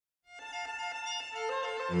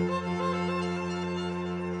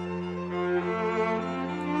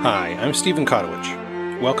Hi, I'm Stephen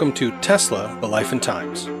Kotowich. Welcome to Tesla, The Life and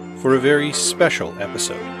Times, for a very special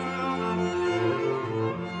episode.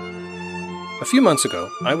 A few months ago,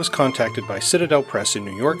 I was contacted by Citadel Press in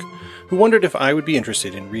New York, who wondered if I would be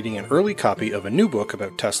interested in reading an early copy of a new book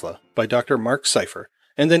about Tesla by Dr. Mark Seifer,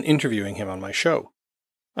 and then interviewing him on my show.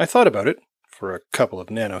 I thought about it, for a couple of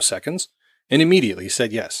nanoseconds, and immediately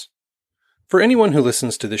said yes. For anyone who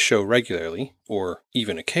listens to this show regularly, or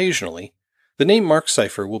even occasionally, the name Mark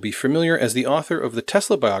Seifer will be familiar as the author of the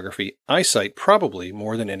Tesla biography I cite probably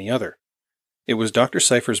more than any other. It was Dr.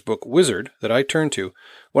 Seifer's book Wizard that I turned to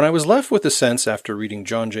when I was left with the sense after reading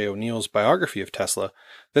John J. O'Neill's biography of Tesla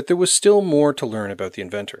that there was still more to learn about the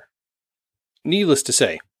inventor. Needless to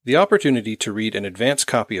say, the opportunity to read an advance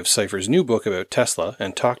copy of Seifer's new book about Tesla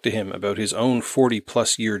and talk to him about his own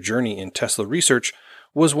 40-plus year journey in Tesla research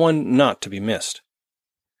was one not to be missed.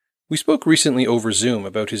 We spoke recently over Zoom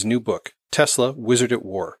about his new book, Tesla, Wizard at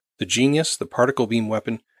War, The Genius, the Particle Beam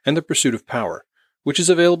Weapon, and the Pursuit of Power, which is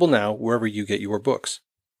available now wherever you get your books.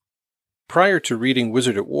 Prior to reading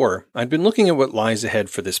Wizard at War, I'd been looking at what lies ahead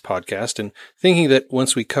for this podcast and thinking that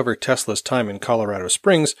once we cover Tesla's time in Colorado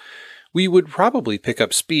Springs, we would probably pick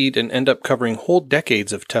up speed and end up covering whole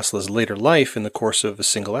decades of Tesla's later life in the course of a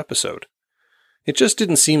single episode. It just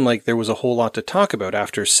didn't seem like there was a whole lot to talk about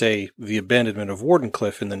after, say, the abandonment of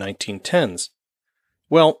Wardenclyffe in the 1910s.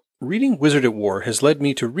 Well, reading Wizard at War has led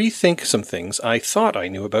me to rethink some things I thought I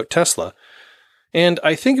knew about Tesla, and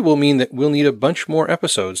I think it will mean that we'll need a bunch more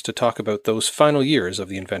episodes to talk about those final years of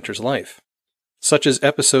the inventor's life, such as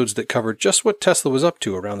episodes that cover just what Tesla was up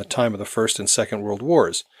to around the time of the First and Second World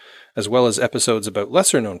Wars, as well as episodes about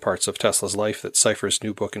lesser-known parts of Tesla's life that Seifer's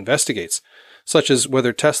new book investigates, such as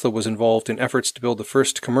whether Tesla was involved in efforts to build the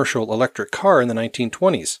first commercial electric car in the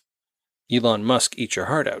 1920s. Elon Musk, eat your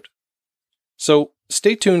heart out. So,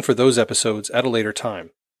 stay tuned for those episodes at a later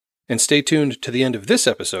time. And stay tuned to the end of this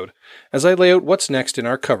episode as I lay out what's next in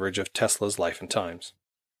our coverage of Tesla's life and times.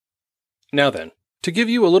 Now then, to give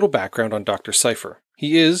you a little background on Dr. Seifer,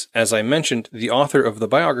 he is, as I mentioned, the author of the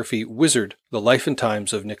biography Wizard, The Life and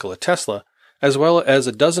Times of Nikola Tesla, as well as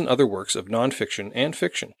a dozen other works of nonfiction and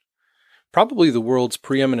fiction. Probably the world's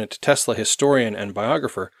preeminent Tesla historian and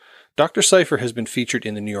biographer, Dr. Seifer has been featured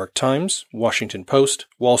in the New York Times, Washington Post,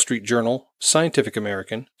 Wall Street Journal, Scientific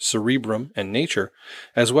American, Cerebrum, and Nature,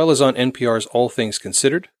 as well as on NPR's All Things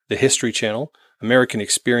Considered, the History Channel, American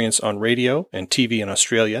Experience on radio and TV in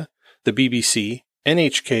Australia, the BBC,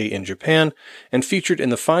 NHK in Japan, and featured in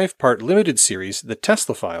the 5-part limited series The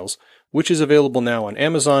Tesla Files, which is available now on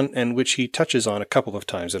Amazon and which he touches on a couple of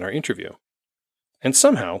times in our interview. And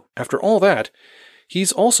somehow, after all that,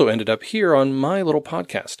 he's also ended up here on my little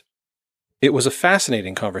podcast. It was a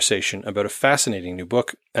fascinating conversation about a fascinating new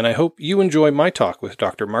book, and I hope you enjoy my talk with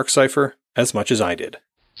Dr. Mark Seifer as much as I did.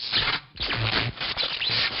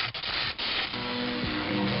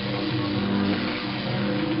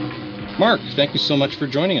 Mark, thank you so much for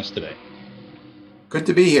joining us today. Good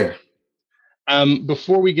to be here.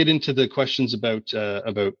 Before we get into the questions about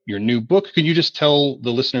your new book, could you just tell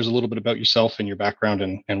the listeners a little bit about yourself and your background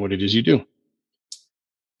and what it is you do?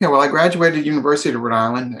 Yeah, well, I graduated University of Rhode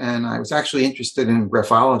Island, and I was actually interested in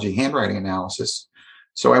graphology, handwriting analysis.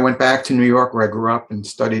 So I went back to New York, where I grew up, and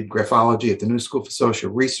studied graphology at the New School for Social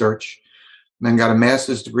Research, and then got a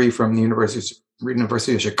master's degree from the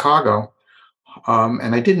University of Chicago.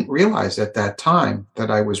 And I didn't realize at that time that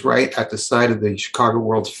I was right at the site of the Chicago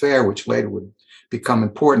World's Fair, which later would become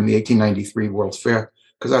important, the 1893 World's Fair,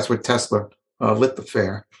 because that's what Tesla lit the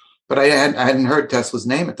fair. But I hadn't heard Tesla's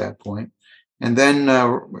name at that point. And then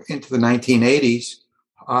into the 1980s,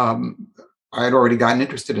 I had already gotten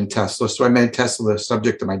interested in Tesla, so I made Tesla the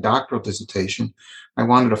subject of my doctoral dissertation. I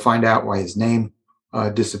wanted to find out why his name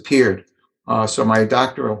disappeared. So my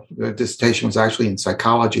doctoral dissertation was actually in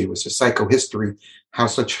psychology. It was a psychohistory, how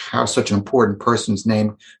such an important person's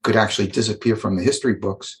name could actually disappear from the history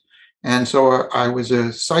books. And so I was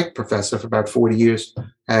a psych professor for about 40 years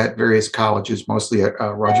at various colleges, mostly at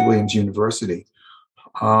Roger Williams University.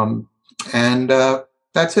 And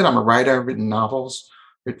that's it. I'm a writer. I've written novels,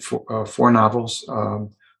 four novels.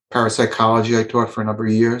 Parapsychology I taught for a number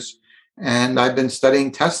of years. And I've been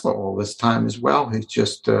studying Tesla all this time as well. He's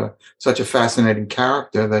just such a fascinating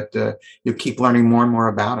character that you keep learning more and more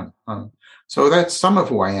about him. So that's some of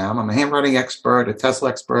who I am. I'm a handwriting expert, a Tesla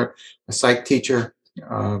expert, a psych teacher,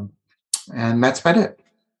 and that's about it.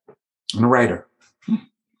 I'm a writer.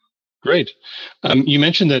 Great. You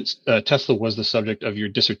mentioned that Tesla was the subject of your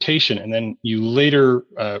dissertation, and then you later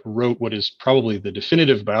wrote what is probably the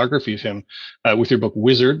definitive biography of him with your book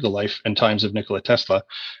Wizard: The Life and Times of Nikola Tesla.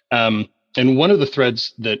 And one of the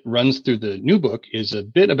threads that runs through the new book is a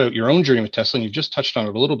bit about your own journey with Tesla, and you've just touched on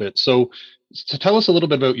it a little bit. So, to tell us a little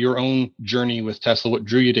bit about your own journey with Tesla, what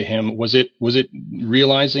drew you to him? Was it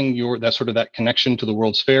realizing that connection to the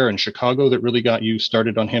World's Fair in Chicago that really got you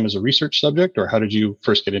started on him as a research subject, or how did you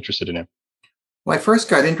first get interested in him? Well, I first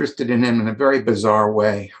got interested in him in a very bizarre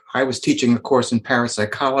way. I was teaching a course in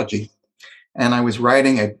parapsychology, and I was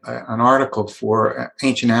writing an article for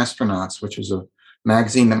Ancient Astronauts, which was a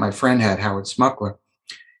magazine that my friend had, Howard Smuckler.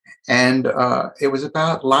 And it was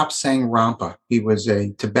about Lobsang Rampa. He was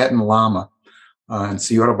a Tibetan Lama. And it's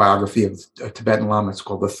the autobiography of a Tibetan Lama. It's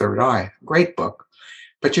called The Third Eye. Great book.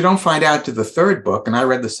 But you don't find out to the third book, and I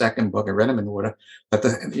read the second book, I read them in order, that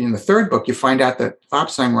in the third book, you find out that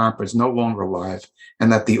Lobsang Rampa is no longer alive,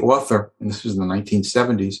 and that the author, and this was in the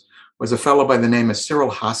 1970s, was a fellow by the name of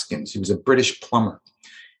Cyril Hoskins. He was a British plumber,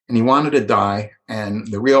 and he wanted to die, and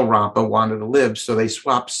the real Rampa wanted to live, so they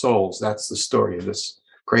swapped souls. That's the story of this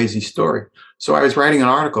crazy story. So I was writing an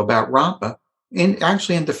article about Rampa, in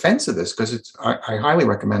defense of this, because I highly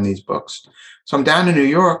recommend these books. So I'm down in New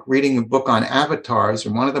York reading a book on avatars,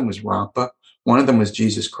 and one of them was Rampa, one of them was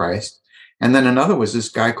Jesus Christ, and then another was this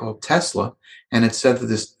guy called Tesla, and it said that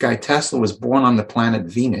this guy Tesla was born on the planet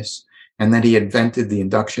Venus, and that he invented the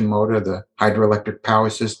induction motor, the hydroelectric power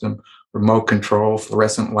system, remote control,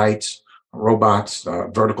 fluorescent lights, robots,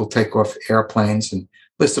 vertical takeoff airplanes, and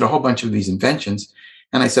listed a whole bunch of these inventions.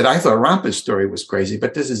 And I said, I thought Rampa's story was crazy,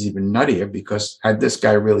 but this is even nuttier, because had this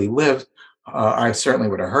guy really lived, I certainly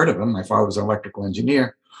would have heard of him. My father was an electrical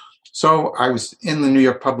engineer. So I was in the New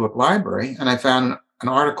York Public Library, and I found an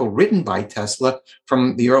article written by Tesla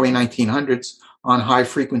from the early 1900s on high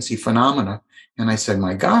frequency phenomena. And I said,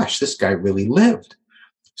 my gosh, this guy really lived.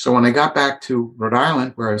 So when I got back to Rhode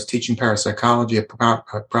Island, where I was teaching parapsychology at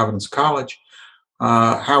Providence College,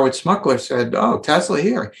 Howard Smuckler said, oh, Tesla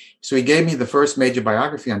here. So he gave me the first major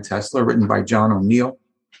biography on Tesla, written by John O'Neill,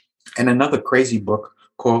 and another crazy book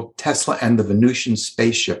called Tesla and the Venusian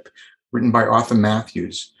Spaceship, written by Arthur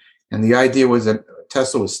Matthews. And the idea was that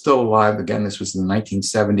Tesla was still alive. Again, this was in the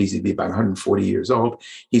 1970s. He'd be about 140 years old.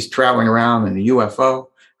 He's traveling around in a UFO,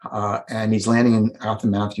 and he's landing in Arthur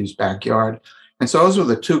Matthews' backyard. And so those were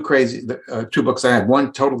the two books I had,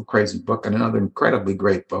 one total crazy book and another incredibly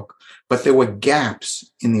great book. But there were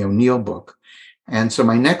gaps in the O'Neill book. And so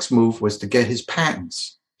my next move was to get his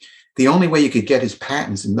patents. The only way you could get his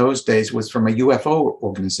patents in those days was from a UFO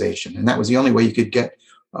organization. And that was the only way you could get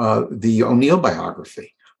the O'Neill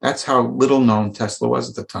biography. That's how little known Tesla was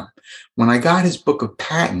at the time. When I got his book of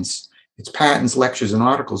patents, it's patents, lectures, and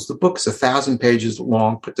articles. The book's 1,000 pages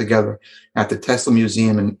long, put together at the Tesla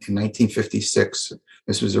Museum in 1956.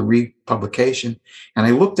 This was a republication. And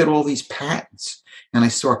I looked at all these patents, and I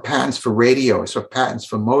saw patents for radio. I saw patents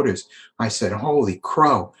for motors. I said, holy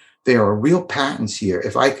crow, there are real patents here.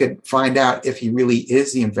 If I could find out if he really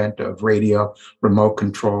is the inventor of radio, remote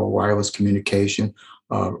control, wireless communication,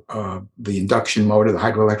 the induction motor, the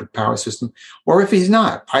hydroelectric power system, or if he's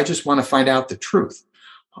not, I just want to find out the truth.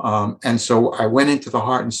 And so I went into the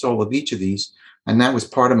heart and soul of each of these, and that was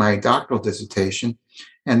part of my doctoral dissertation.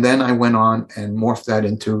 And then I went on and morphed that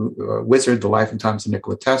into Wizard: The Life and Times of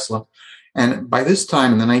Nikola Tesla. And by this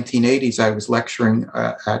time in the 1980s, I was lecturing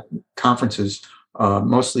at conferences,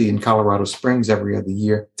 mostly in Colorado Springs every other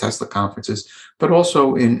year, Tesla conferences, but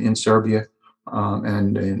also in Serbia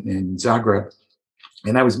and in Zagreb.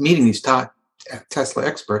 And I was meeting these top Tesla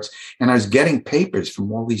experts, and I was getting papers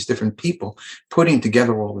from all these different people, putting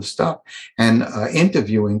together all this stuff, and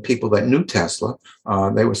interviewing people that knew Tesla.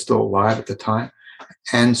 They were still alive at the time.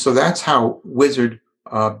 And so that's how Wizard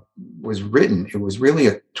was written. It was really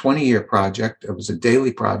a 20-year project. It was a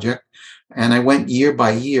daily project. And I went year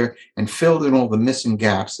by year and filled in all the missing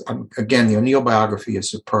gaps. Again, the O'Neill biography is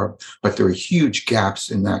superb, but there are huge gaps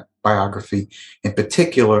in that biography, in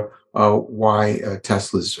particular, why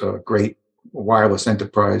Tesla's great wireless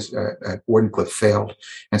enterprise at Wardenclyffe failed.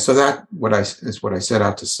 And so that is what I set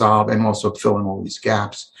out to solve, and also fill in all these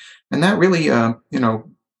gaps. And that really,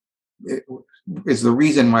 is the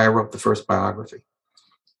reason why I wrote the first biography.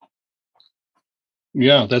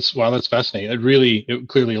 Yeah, that's fascinating.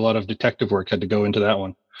 Clearly a lot of detective work had to go into that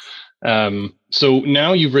one. So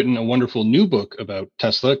now you've written a wonderful new book about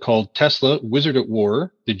Tesla called Tesla, Wizard at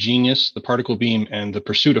War, The Genius, the Particle Beam, and the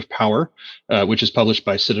Pursuit of Power, which is published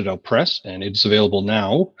by Citadel Press, and it's available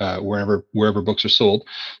now wherever books are sold.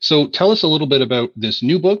 So tell us a little bit about this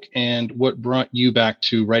new book and what brought you back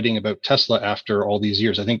to writing about Tesla after all these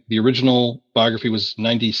years. I think the original biography was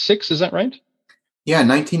 96, is that right? Yeah, in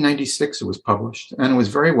 1996 it was published, and it was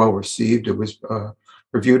very well received. It was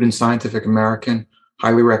reviewed in Scientific American,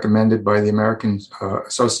 highly recommended by the American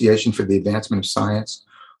Association for the Advancement of Science.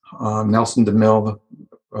 Nelson DeMille,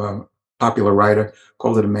 the popular writer,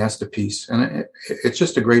 called it a masterpiece. And it's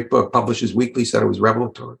just a great book. Publishers Weekly said it was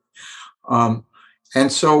revelatory.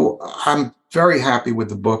 And so I'm very happy with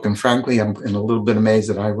the book. And frankly, I'm a little bit amazed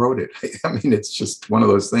that I wrote it. I mean, it's just one of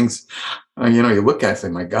those things, you look at it and say,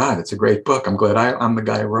 my God, it's a great book. I'm glad I'm the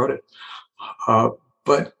guy who wrote it.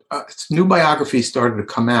 But new biographies started to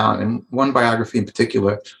come out. And one biography in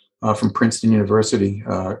particular from Princeton University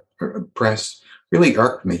Press really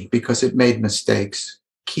irked me because it made mistakes,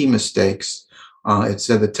 key mistakes. It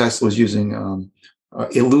said that Tesla was using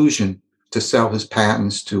illusion to sell his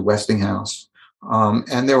patents to Westinghouse.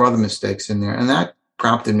 And there were other mistakes in there. And that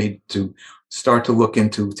prompted me to start to look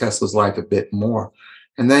into Tesla's life a bit more.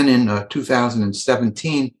 And then in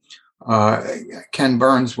 2017, Ken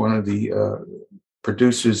Burns, one of the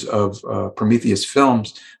producers of Prometheus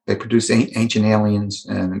films, they produced Ancient Aliens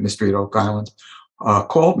and Mystery at Oak Island,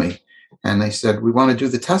 called me. And they said, we want to do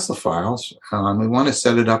the Tesla files. We want to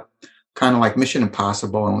set it up kind of like Mission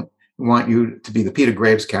Impossible. And we want you to be the Peter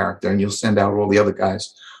Graves character, and you'll send out all the other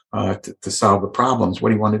guys to solve the problems. What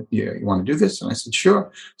do you want to do? You want to do this? And I said,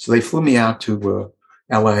 sure. So they flew me out to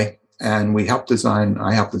LA, and I helped design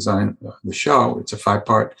the show. It's a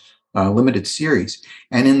 5-part limited series.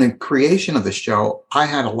 And in the creation of the show, I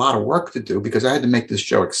had a lot of work to do because I had to make this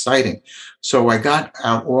show exciting. So I got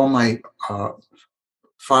out all my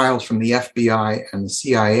files from the FBI and the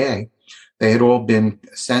CIA. They had all been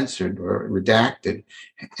censored or redacted.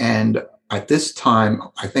 And at this time,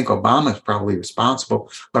 I think Obama is probably responsible,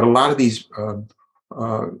 but a lot of these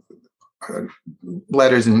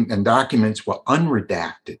letters and documents were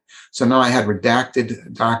unredacted. So now I had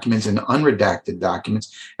redacted documents and unredacted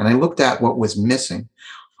documents, and I looked at what was missing.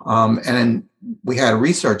 And then we had a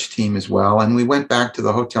research team as well, and we went back to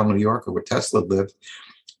the Hotel New Yorker where Tesla lived.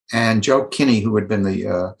 And Joe Kinney, who had been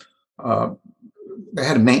the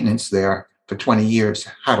head of maintenance there for 20 years,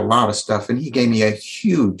 had a lot of stuff, and he gave me a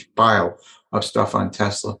huge pile of stuff on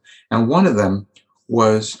Tesla. And one of them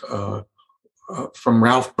was from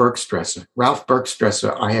Ralph Bergstresser. Ralph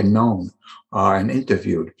Bergstresser I had known and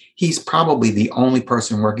interviewed. He's probably the only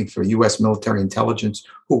person working for U.S. military intelligence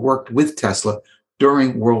who worked with Tesla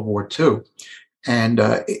during World War II. And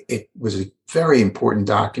it was a very important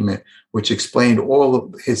document which explained all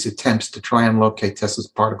of his attempts to try and locate Tesla's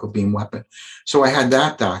particle beam weapon. So I had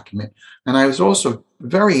that document. And I was also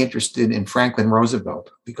very interested in Franklin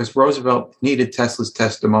Roosevelt because Roosevelt needed Tesla's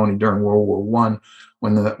testimony during World War I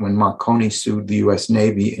when Marconi sued the U.S.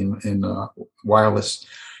 Navy in wireless.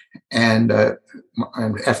 And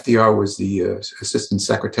FDR was the Assistant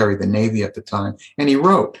Secretary of the Navy at the time. And he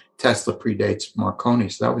wrote, Tesla predates Marconi.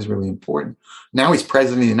 So that was really important. Now he's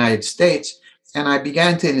president of the United States. And I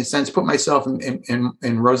began to, in a sense, put myself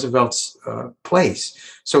in Roosevelt's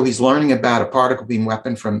place. So he's learning about a particle beam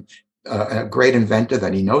weapon from a great inventor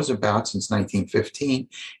that he knows about since 1915.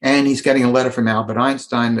 And he's getting a letter from Albert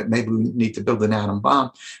Einstein that maybe we need to build an atom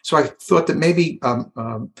bomb. So I thought that maybe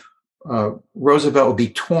Roosevelt would be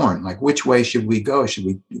torn. Like, which way should we go? Should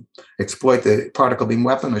we exploit the particle beam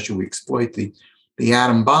weapon or should we exploit the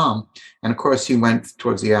atom bomb? And of course, he went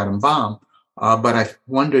towards the atom bomb. But I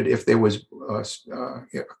wondered if there was a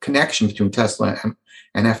connection between Tesla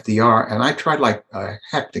and FDR. And I tried like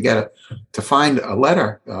heck to find a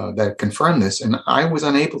letter that confirmed this. And I was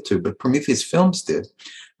unable to, but Prometheus Films did.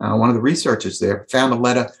 One of the researchers there found a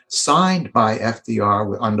letter signed by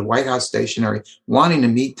FDR on the White House stationery wanting to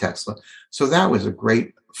meet Tesla. So that was a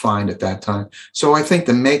great find at that time. So I think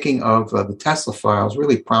the making of the Tesla files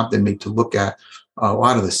really prompted me to look at a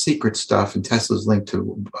lot of the secret stuff and Tesla's link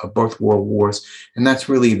to both world wars. And that's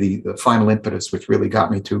really the final impetus, which really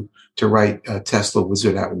got me to write Tesla,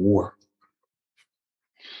 Wizard at War.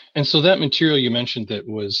 And so that material you mentioned that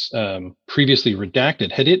was previously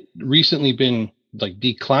redacted, had it recently been like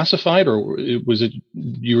declassified, or was it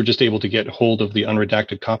you were just able to get hold of the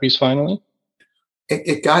unredacted copies finally?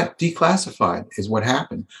 It got declassified is what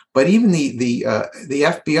happened. But even the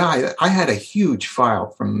FBI, I had a huge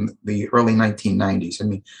file from the early 1990s. I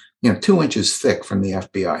mean, 2 inches thick from the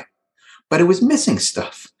FBI, but it was missing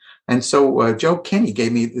stuff. And so Joe Kinney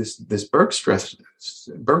gave me this Bergstresser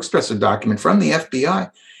document from the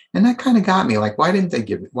FBI, and that kind of got me. Like, why didn't they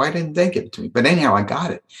give it to me? But anyhow, I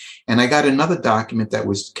got it, and I got another document that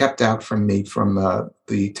was kept out from me from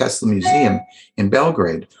the Tesla Museum in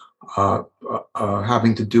Belgrade,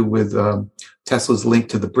 having to do with Tesla's link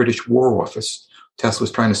to the British War Office. Tesla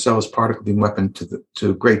was trying to sell his particle beam weapon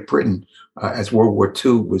to Great Britain as World War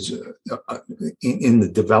II was in the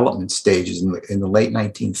development stages in the late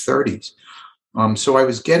 1930s. So I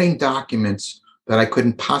was getting documents that I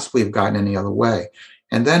couldn't possibly have gotten any other way.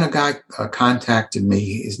 And then a guy contacted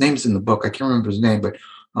me. His name's in the book. I can't remember his name, but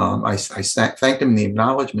I thanked him in the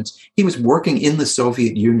acknowledgments. He was working in the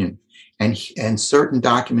Soviet Union, and certain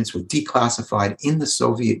documents were declassified in the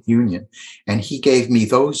Soviet Union. And he gave me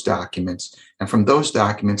those documents. And from those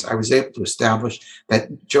documents, I was able to establish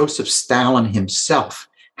that Joseph Stalin himself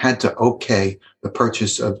had to okay the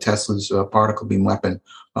purchase of Tesla's particle beam weapon,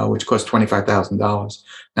 which cost $25,000.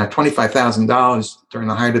 Now, $25,000 during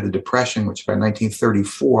the height of the Depression, which was about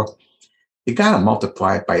 1934, you got to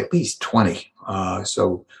multiply it by at least 20.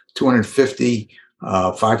 So 250,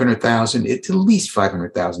 500,000, it's at least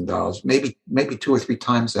 $500,000, maybe two or three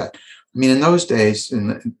times that. I mean, in those days,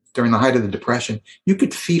 during the height of the Depression, you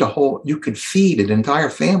could feed an entire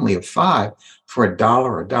family of five for $1,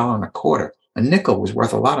 $1.25. A nickel was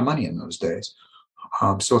worth a lot of money in those days.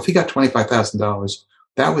 So if he got $25,000,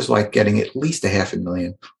 that was like getting at least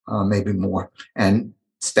 $500,000, maybe more. And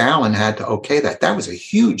Stalin had to okay that. That was a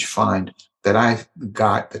huge find that I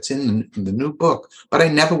got that's in the new book. But I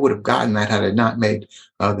never would have gotten that had I not made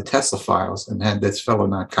the Tesla files and had this fellow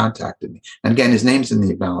not contacted me. And again, his name's in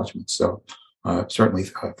the acknowledgement. So certainly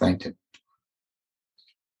thanked him.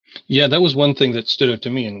 Yeah, that was one thing that stood out to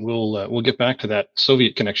me, and we'll get back to that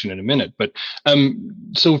Soviet connection in a minute. But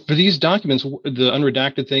so for these documents, the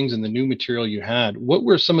unredacted things and the new material you had, what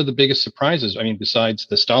were some of the biggest surprises? I mean, besides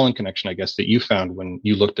the Stalin connection, I guess, that you found when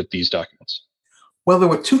you looked at these documents? Well, there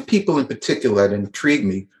were two people in particular that intrigued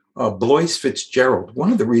me. Blois Fitzgerald.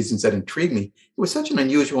 One of the reasons that intrigued me, it was such an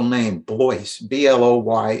unusual name, Blois,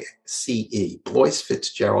 Bloyce, Blois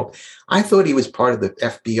Fitzgerald. I thought he was part of the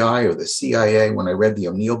FBI or the CIA when I read the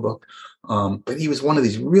O'Neill book, but he was one of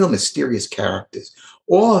these real mysterious characters.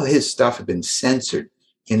 All of his stuff had been censored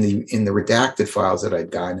in the redacted files that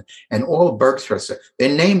I'd gotten, and all of Bergstresser,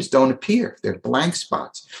 their names don't appear. They're blank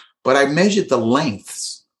spots. But I measured the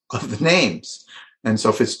lengths of the names. And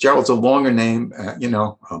so Fitzgerald's a longer name,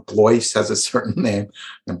 Blois has a certain name,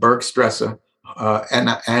 and Bergstresser.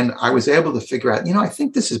 And I was able to figure out, I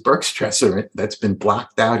think this is Bergstresser that's been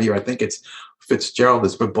blocked out here. I think it's Fitzgerald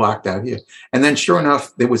that's been blocked out here. And then sure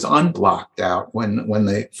enough, it was unblocked out when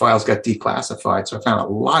the files got declassified. So I found a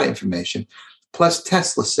lot of information. Plus,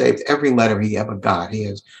 Tesla saved every letter he ever got. He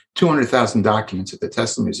has 200,000 documents at the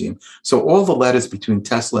Tesla Museum. So all the letters between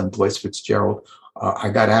Tesla and Blois Fitzgerald, I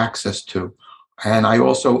got access to. And I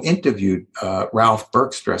also interviewed Ralph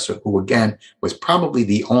Bergstresser, who, again, was probably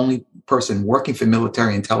the only person working for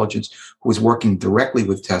military intelligence who was working directly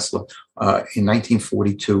with Tesla in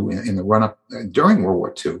 1942 in the run-up during World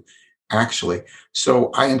War II, actually. So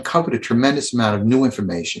I uncovered a tremendous amount of new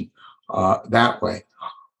information that way.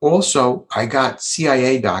 Also, I got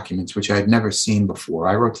CIA documents, which I had never seen before.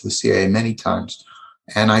 I wrote to the CIA many times.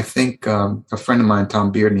 And I think a friend of mine,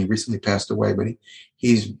 Tom Bearden, he recently passed away, but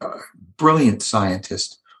he's a brilliant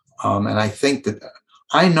scientist. And I think that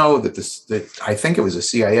I know that I think it was a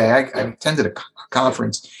CIA. I attended a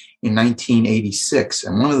conference in 1986,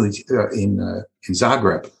 and one of these in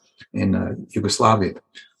Zagreb, in Yugoslavia,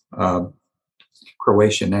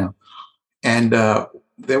 Croatia now. And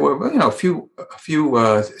there were a few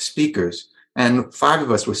speakers, and five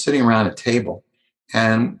of us were sitting around a table.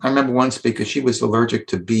 And I remember one speaker, she was allergic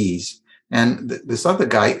to bees. And this other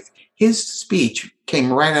guy, his speech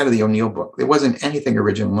came right out of the O'Neill book. There wasn't anything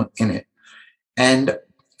original in it. And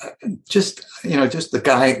just the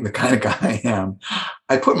kind of guy I am,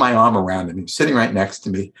 I put my arm around him. He was sitting right next to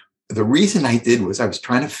me. The reason I did was I was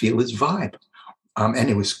trying to feel his vibe. And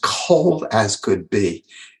it was cold as could be.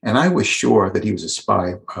 And I was sure that he was a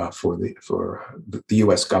spy for the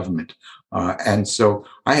U.S. government. And so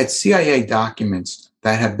I had CIA documents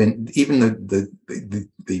that have been, even the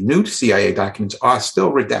new CIA documents are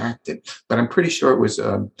still redacted, but I'm pretty sure it was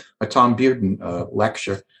a Tom Bearden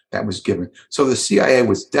lecture that was given. So the CIA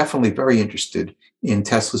was definitely very interested in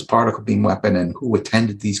Tesla's particle beam weapon and who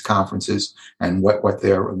attended these conferences and what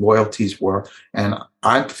their loyalties were. And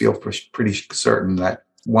I feel pretty certain that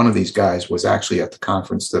one of these guys was actually at the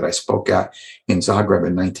conference that I spoke at in Zagreb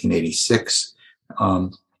in 1986.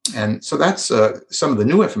 And so that's some of the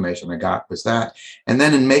new information I got was that. And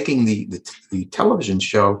then in making the television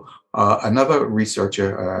show, another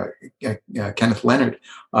researcher, Kenneth Leonard,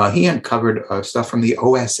 he uncovered stuff from the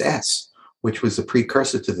OSS, which was the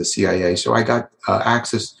precursor to the CIA. So I got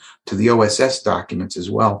access to the OSS documents as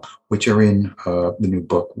well, which are in the new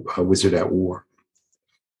book, Wizard at War.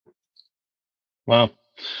 Wow.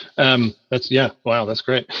 That's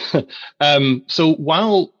great. So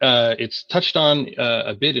while it's touched on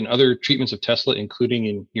a bit in other treatments of Tesla, including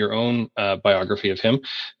in your own biography of him,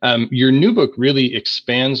 your new book really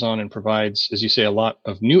expands on and provides, as you say, a lot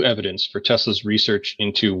of new evidence for Tesla's research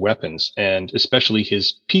into weapons, and especially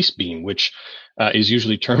his peace beam, which is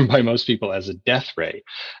usually termed by most people as a death ray.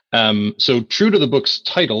 So true to the book's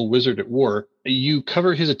title, Wizard at War, you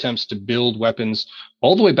cover his attempts to build weapons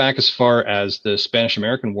all the way back as far as the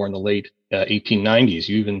Spanish-American War in the late 1890s.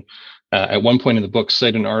 You even, at one point in the book,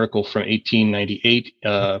 cite an article from 1898,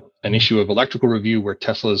 an issue of Electrical Review, where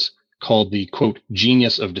Tesla's called the, quote,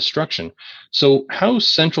 genius of destruction. So how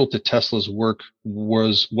central to Tesla's work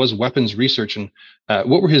was weapons research, and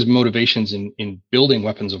what were his motivations in building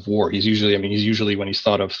weapons of war? He's usually when he's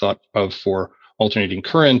thought of for alternating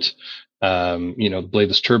current, the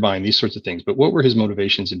bladeless turbine, these sorts of things. But what were his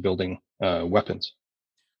motivations in building weapons?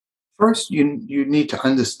 First, you need to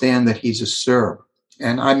understand that he's a Serb,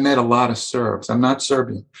 and I met a lot of Serbs. I'm not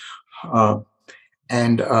Serbian,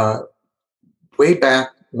 and way back,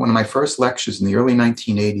 one of my first lectures in the early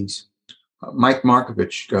 1980s, Mike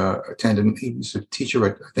Markovich attended. He was a teacher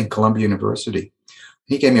at, I think, Columbia University.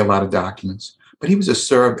 He gave me a lot of documents, but he was a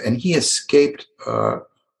Serb, and he escaped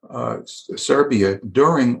Serbia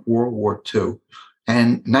during World War II,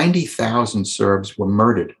 and 90,000 Serbs were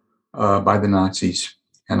murdered by the Nazis,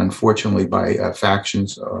 and unfortunately by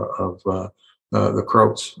factions of the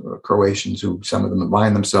Croatians, who some of them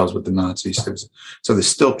aligned themselves with the Nazis. So there's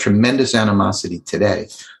still tremendous animosity today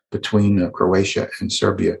between Croatia and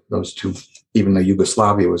Serbia. Those two, even though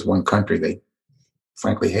Yugoslavia was one country, they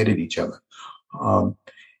frankly hated each other.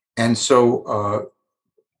 And so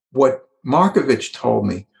what Markovich told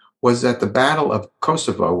me was that the Battle of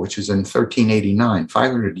Kosovo, which is in 1389,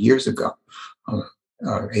 500 years ago,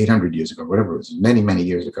 800 years ago, whatever it was, many, many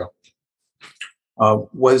years ago,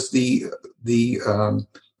 was the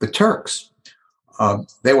Turks.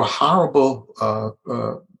 They were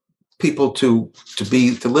horrible people to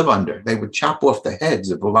live under. They would chop off the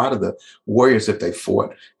heads of a lot of the warriors that they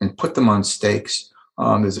fought and put them on stakes.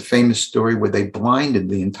 There's a famous story where they blinded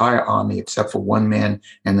the entire army except for one man,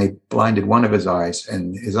 and they blinded one of his eyes,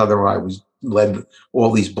 and his other eye led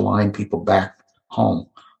all these blind people back home.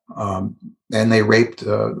 And they raped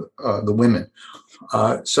the women.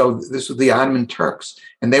 So this was the Ottoman Turks,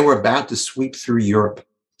 and they were about to sweep through Europe.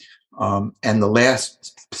 And the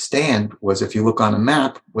last stand was, if you look on a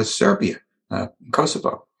map, was Serbia,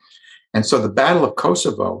 Kosovo. And so the Battle of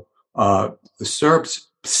Kosovo, the Serbs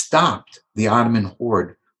stopped the Ottoman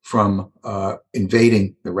horde from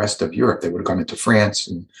invading the rest of Europe. They would have gone into France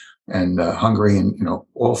and Hungary, and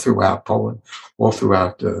all throughout Poland, all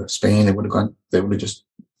throughout Spain. They would have just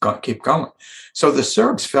keep going. So the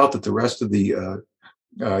Serbs felt that the rest of the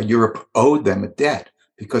Europe owed them a debt,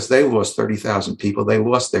 because they lost 30,000 people. They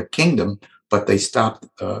lost their kingdom, but they stopped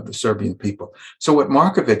the Serbian people. So what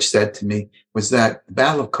Markovich said to me was that the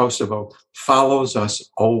Battle of Kosovo follows us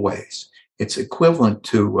always. It's equivalent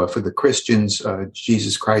to, for the Christians,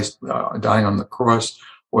 Jesus Christ dying on the cross,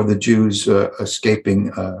 or the Jews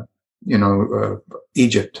escaping,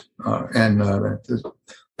 Egypt and the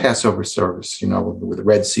Passover service, where the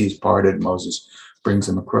Red Sea is parted, Moses brings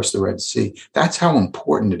them across the Red Sea. That's how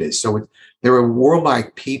important it is. So there are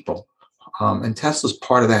warlike people, and Tesla's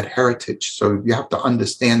part of that heritage. So you have to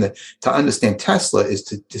understand that. To understand Tesla is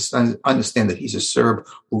to just understand that he's a Serb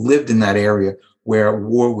who lived in that area where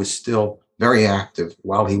war was still very active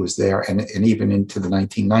while he was there, and even into the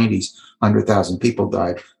 1990s, 100,000 people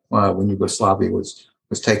died when Yugoslavia was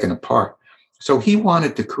taken apart. So he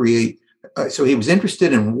wanted to create. So he was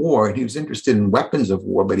interested in war, and he was interested in weapons of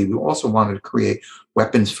war, but he also wanted to create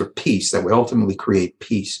weapons for peace that would ultimately create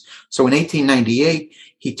peace. So in 1898,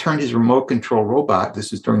 he turned his remote control robot,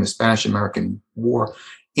 this was during the Spanish-American War,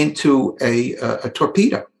 into a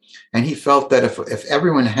torpedo. And he felt that if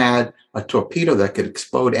everyone had a torpedo that could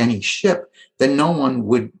explode any ship, then no one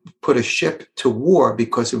would put a ship to war,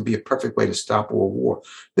 because it would be a perfect way to stop World War.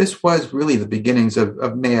 This was really the beginnings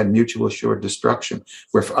of mad mutual assured destruction,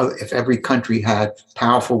 where if every country had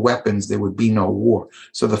powerful weapons, there would be no war.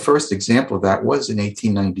 So the first example of that was in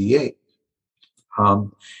 1898.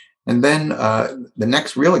 And then the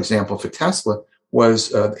next real example for Tesla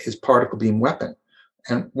was his particle beam weapon.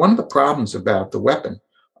 And one of the problems about the weapon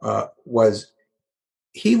was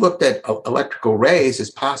he looked at electrical rays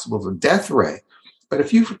as possible as a death ray. But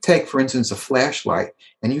if you take, for instance, a flashlight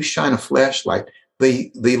and you shine a flashlight,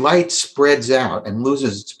 the light spreads out and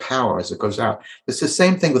loses its power as it goes out. It's the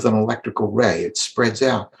same thing with an electrical ray. It spreads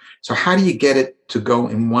out. So how do you get it to go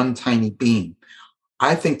in one tiny beam?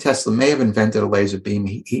 I think Tesla may have invented a laser beam.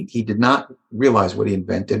 He did not realize what he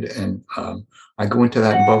invented, and I go into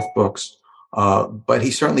that in both books. But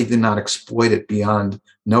he certainly did not exploit it beyond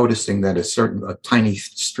noticing that a tiny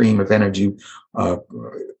stream of energy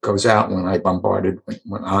goes out when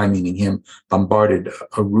I, meaning him, bombarded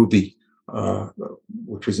a ruby,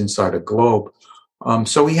 which was inside a globe.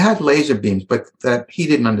 So he had laser beams, but that he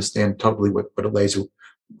didn't understand totally what a laser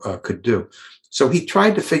could do. So he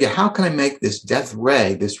tried to figure, how can I make this death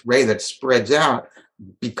ray, this ray that spreads out,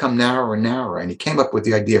 become narrower and narrower? And he came up with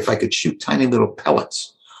the idea, if I could shoot tiny little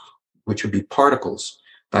pellets, which would be particles,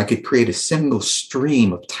 if I could create a single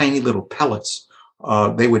stream of tiny little pellets,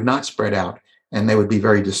 they would not spread out and they would be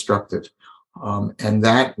very destructive. And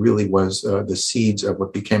that really was the seeds of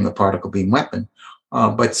what became the particle beam weapon.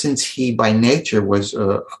 But since he, by nature, was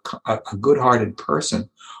a good-hearted person,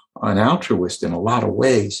 an altruist in a lot of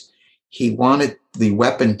ways, he wanted the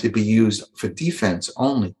weapon to be used for defense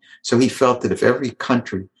only. So he felt that if every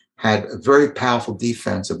country had a very powerful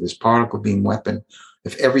defense of this particle beam weapon,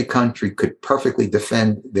 if every country could perfectly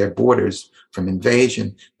defend their borders from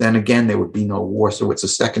invasion, then again, there would be no war. So it's a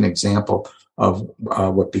second example of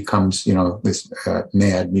what becomes, this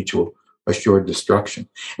mad mutual assured destruction.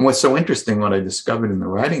 And what's so interesting, what I discovered in the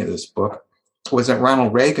writing of this book, was that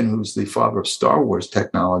Ronald Reagan, who's the father of Star Wars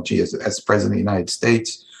technology as president of the United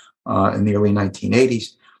States in the early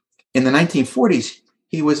 1980s, in the 1940s,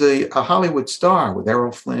 he was a Hollywood star with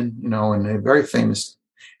Errol Flynn, and a very famous.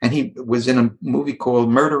 And he was in a movie called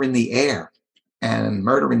Murder in the Air. And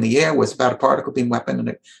Murder in the Air was about a particle beam weapon,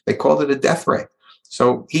 and they called it a death ray.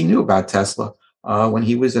 So he knew about Tesla when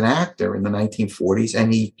he was an actor in the 1940s,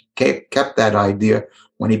 and he kept that idea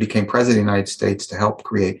when he became president of the United States to help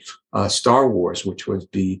create Star Wars, which was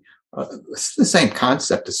the same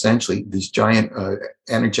concept, essentially, these giant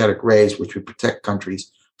energetic rays which would protect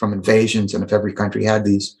countries from invasions. And if every country had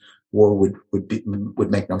these, war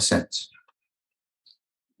would make no sense.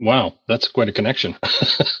 Wow, that's quite a connection.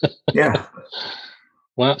 Yeah.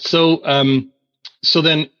 Wow. So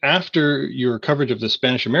then after your coverage of the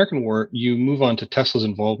Spanish-American War, you move on to Tesla's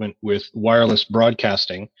involvement with wireless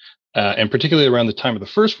broadcasting, and particularly around the time of the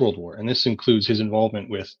First World War. And this includes his involvement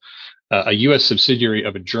with a U.S. subsidiary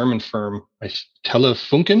of a German firm,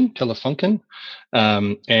 Telefunken,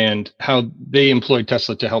 and how they employed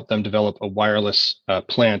Tesla to help them develop a wireless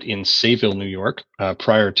plant in Sayville, New York,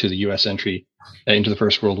 prior to the U.S. entry into the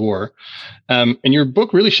First World War. And your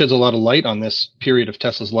book really sheds a lot of light on this period of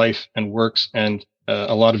Tesla's life and works, and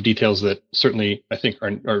a lot of details that certainly I think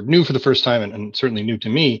are new for the first time, and certainly new to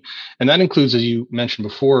me. And that includes, as you mentioned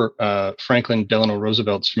before, Franklin Delano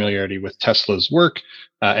Roosevelt's familiarity with Tesla's work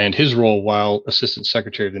and his role while Assistant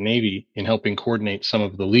Secretary of the Navy in helping coordinate some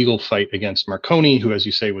of the legal fight against Marconi, who, as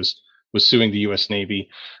you say, was suing the U.S. Navy.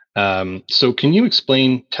 So can you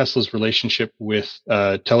explain Tesla's relationship with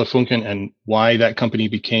Telefunken and why that company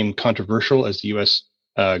became controversial as the U.S.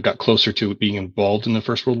 Got closer to being involved in the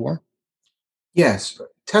First World War? Yes.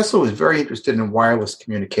 Tesla was very interested in wireless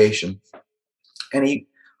communication, and he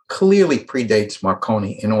clearly predates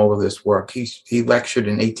Marconi in all of this work. He lectured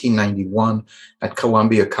in 1891 at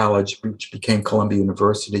Columbia College, which became Columbia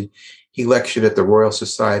University. He lectured at the Royal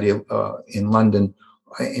Society in London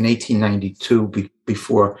in 1892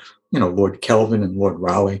 before, Lord Kelvin and Lord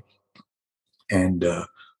Raleigh and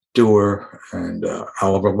Dewar and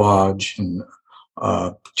Oliver Lodge and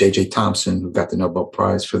J.J. Thomson, who got the Nobel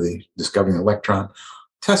Prize for the discovering the electron.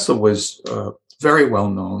 Tesla was very well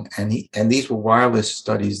known, and these were wireless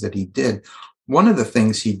studies that he did. One of the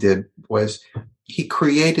things he did was he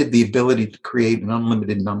created the ability to create an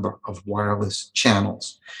unlimited number of wireless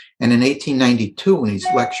channels. And in 1892, when he's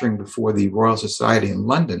lecturing before the Royal Society in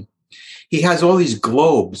London, he has all these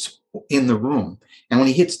globes in the room. And when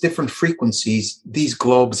he hits different frequencies, these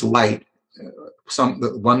globes light.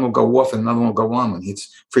 One will go off and another will go on. When he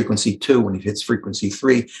hits frequency 2, when he hits frequency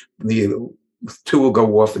 3, the 2 will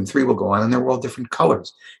go off and 3 will go on, and they're all different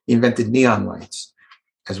colors. He invented neon lights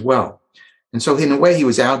as well. And so in a way, he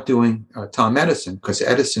was outdoing Tom Edison, because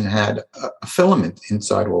Edison had a filament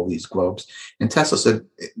inside all these globes. And Tesla said,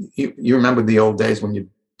 you remember the old days when you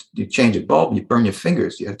change a bulb, you burn your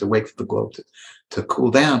fingers. You have to wait for the globe to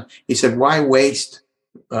cool down. He said, why waste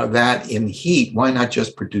that in heat, why not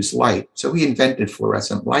just produce light? So he invented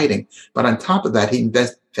fluorescent lighting. But on top of that, he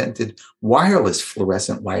invented wireless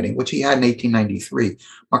fluorescent lighting, which he had in 1893.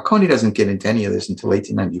 Marconi doesn't get into any of this until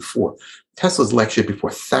 1894. Tesla's lectured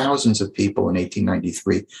before thousands of people in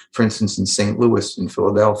 1893, for instance, in St. Louis, in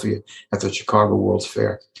Philadelphia, at the Chicago World's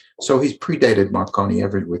Fair. So he's predated Marconi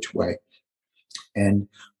every which way. And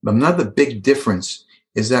another big difference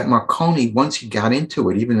is that Marconi, once he got into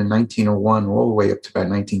it, even in 1901, all the way up to about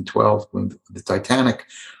 1912, when the Titanic,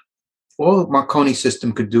 all Marconi's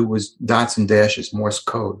system could do was dots and dashes, Morse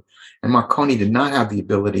code. And Marconi did not have the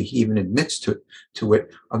ability, he even admits to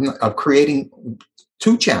it, of creating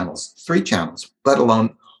 2 channels, 3 channels, let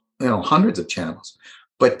alone hundreds of channels.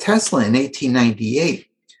 But Tesla in 1898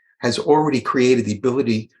 has already created the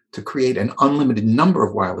ability to create an unlimited number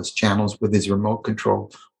of wireless channels with his remote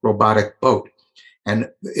control robotic boat. And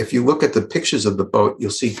if you look at the pictures of the boat,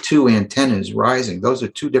 you'll see 2 antennas rising. Those are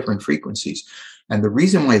 2 different frequencies. And the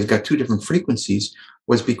reason why he's got 2 different frequencies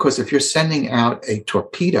was because if you're sending out a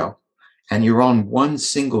torpedo and you're on one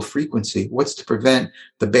single frequency, what's to prevent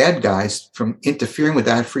the bad guys from interfering with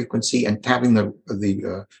that frequency and having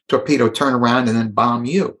the torpedo turn around and then bomb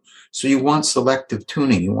you? So you want selective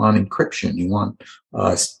tuning, you want encryption, you want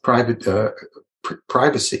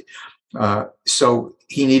privacy. So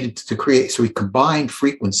he needed to create, so he combined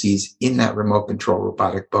frequencies in that remote control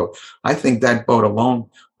robotic boat. I think that boat alone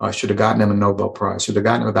should have gotten him a Nobel Prize, should have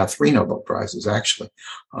gotten him about 3 Nobel Prizes, actually.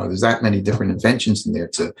 There's that many different inventions in there.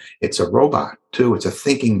 It's a robot, too. It's a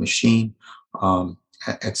thinking machine,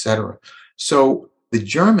 etc. So the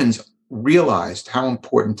Germans realized how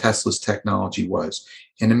important Tesla's technology was.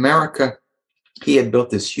 In America, he had built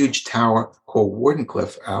this huge tower called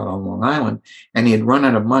Wardenclyffe out on Long Island, and he had run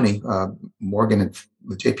out of money.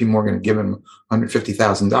 J.P. Morgan had given him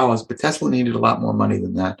 $150,000, but Tesla needed a lot more money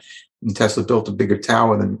than that. And Tesla built a bigger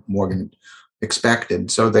tower than Morgan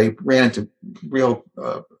expected. So they ran into real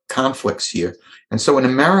conflicts here. And so in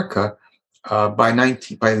America,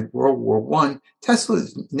 by World War I,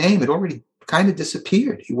 Tesla's name had already kind of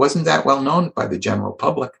disappeared. He wasn't that well known by the general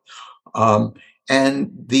public.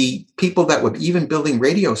 And the people that were even building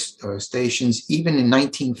radio stations, even in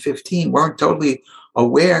 1915, weren't totally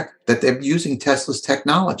aware that they're using Tesla's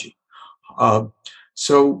technology.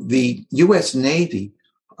 So the U.S. Navy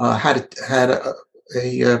had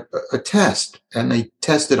a test, and they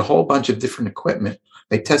tested a whole bunch of different equipment.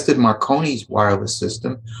 They tested Marconi's wireless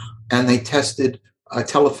system, and they tested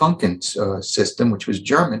Telefunken's system, which was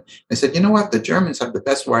German. They said, you know what? The Germans have the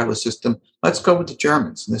best wireless system. Let's go with the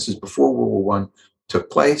Germans. And this is before World War I took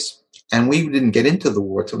place. And we didn't get into the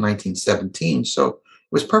war till 1917. So it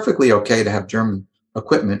was perfectly okay to have German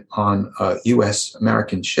equipment on U.S.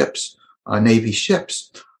 American ships, Navy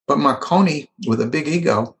ships. But Marconi, with a big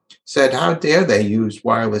ego, said, how dare they use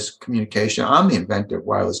wireless communication? I'm the inventor of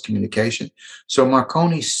wireless communication. So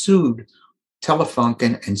Marconi sued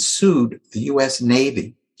Telefunken and sued the U.S.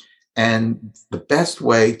 Navy. And the best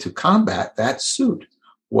way to combat that suit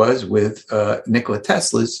was with Nikola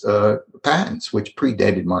Tesla's patents, which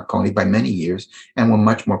predated Marconi by many years and were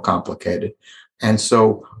much more complicated. And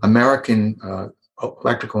so American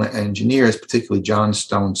electrical engineers, particularly John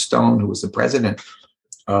Stone, who was the president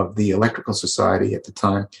of the Electrical Society at the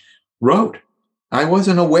time, wrote, I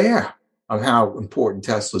wasn't aware of how important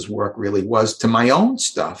Tesla's work really was to my own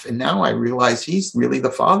stuff. And now I realize he's really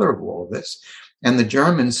the father of all of this. And the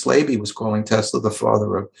Germans, Slaby was calling Tesla the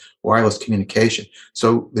father of wireless communication.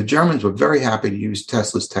 So the Germans were very happy to use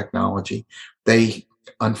Tesla's technology. They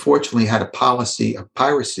unfortunately had a policy of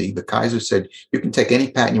piracy. The Kaiser said, you can take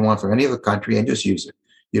any patent you want from any other country and just use it.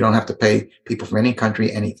 You don't have to pay people from any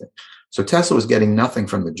country anything. So Tesla was getting nothing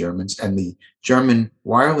from the Germans, and the German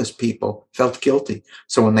wireless people felt guilty.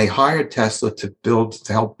 So when they hired Tesla to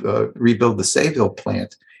help rebuild the Sayville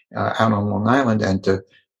plant out on Long Island and to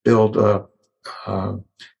build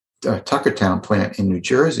Tuckertown plant in New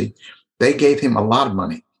Jersey, they gave him a lot of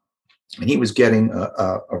money, and he was getting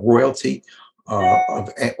a royalty of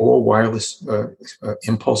all wireless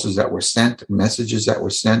impulses that were sent, messages that were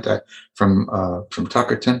sent from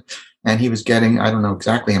Tuckerton. And he was getting, I don't know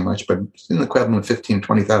exactly how much, but in the equivalent of $15,000 to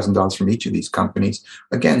 $20,000 from each of these companies.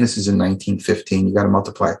 Again, this is in 1915. You got to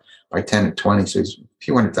multiply by 10 or 20. So it's a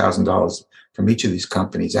few $100,000 from each of these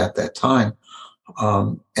companies at that time.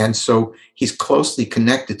 And so he's closely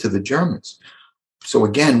connected to the Germans. So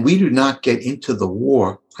again, we do not get into the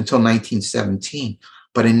war until 1917.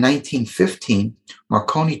 But in 1915,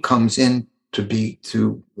 Marconi comes in to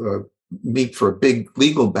meet for a big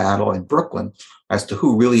legal battle in Brooklyn as to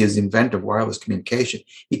who really is the inventor of wireless communication.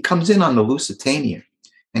 He comes in on the Lusitania,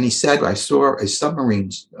 And he said, I saw a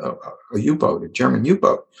submarine, a U-boat, a German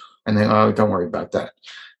U-boat. And then, oh, don't worry about that.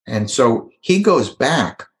 And so he goes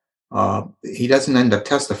back. He doesn't end up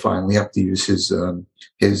testifying. We have to use his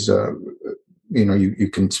you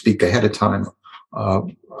can speak ahead of time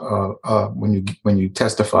when you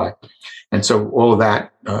testify. And so all of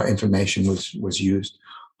that information was used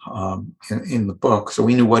in the book. So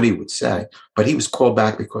we knew what he would say. But he was called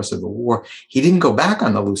back because of the war. He didn't go back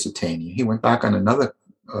on the Lusitania. He went back on another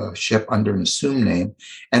ship under an assumed name,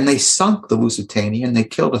 and they sunk the Lusitania, and they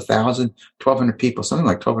killed 1,200 people. Something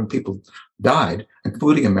like 1,200 people died,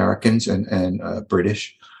 including Americans and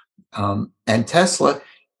British. And Tesla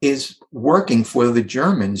is working for the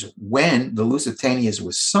Germans when the Lusitanias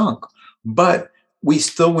was sunk, but we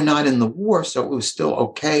still were not in the war, so it was still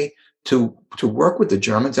okay to work with the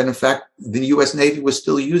Germans. And in fact, the U.S. Navy was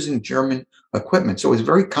still using German equipment. So it was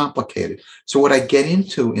very complicated. So what I get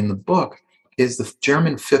into in the book is the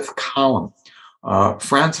German Fifth Column.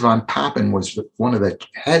 Franz von Papen was one of the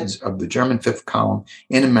heads of the German Fifth Column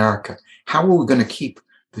in America. How are we going to keep,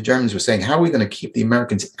 the Germans were saying, how are we going to keep the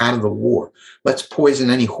Americans out of the war? Let's poison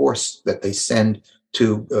any horse that they send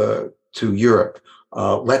to Europe.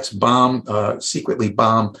 Let's secretly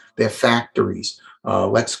bomb their factories.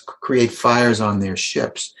 Let's create fires on their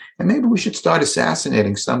ships. And maybe we should start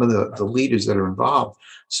assassinating some of the leaders that are involved.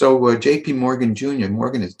 So J.P. Morgan Jr.,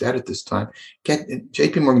 Morgan is dead at this time,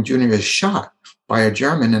 J.P. Morgan Jr. is shot by a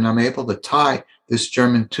German, and I'm able to tie this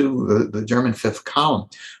German to the German Fifth Column.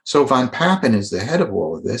 So von Papen is the head of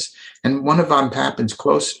all of this. And one of von Papen's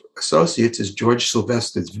close associates is George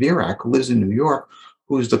Sylvester Viereck, who lives in New York,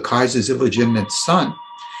 who's the Kaiser's illegitimate son.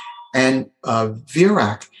 And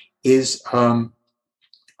Viereck is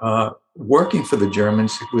working for the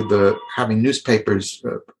Germans with having newspapers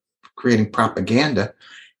creating propaganda.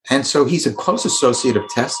 And so he's a close associate of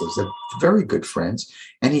Tesla's. They're very good friends.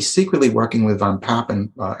 And he's secretly working with von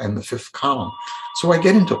Papen and the Fifth Column. So I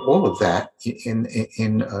get into all of that in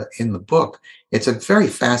the book. It's a very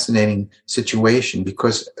fascinating situation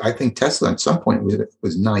because I think Tesla at some point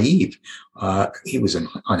was naive. He was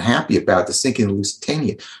unhappy about the sinking of the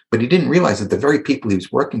Lusitania, but he didn't realize that the very people he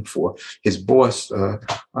was working for, his boss,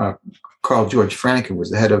 Carl George Franken, was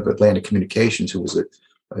the head of Atlantic Communications, who was a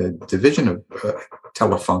division of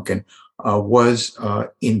Telefunken, was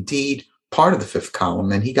indeed part of the Fifth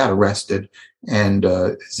Column, and he got arrested. And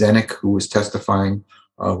Zenneck, who was testifying,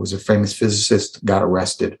 who was a famous physicist, got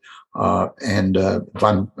arrested. And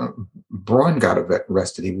von Braun got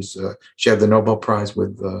arrested. He was shared the Nobel Prize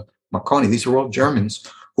with Marconi. These are all Germans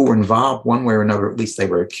who were involved one way or another. At least they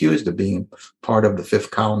were accused of being part of the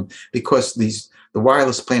Fifth Column, because the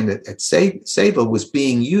wireless plan at Sayville was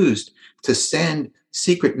being used to send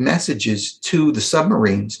secret messages to the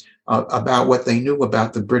submarines about what they knew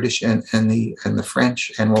about the British and the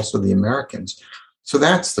French and also the Americans. So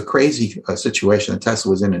that's the crazy situation that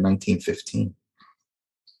Tesla was in 1915.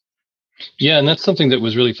 Yeah, and that's something that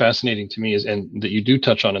was really fascinating to me, and that you do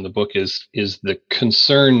touch on in the book is the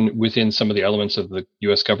concern within some of the elements of the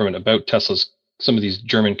U.S. government about some of these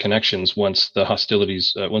German connections once the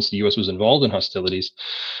U.S. was involved in hostilities.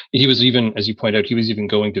 He was even, as you point out, he was even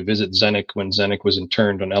going to visit Zenneck when Zenneck was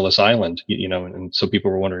interned on Ellis Island, and so people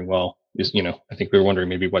were wondering, well, I think we were wondering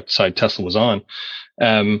maybe what side Tesla was on.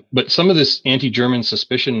 But some of this anti-German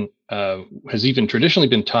suspicion has even traditionally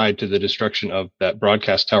been tied to the destruction of that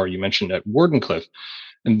broadcast tower you mentioned at Wardenclyffe.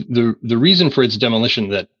 And the reason for its demolition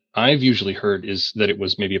that I've usually heard is that it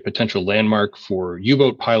was maybe a potential landmark for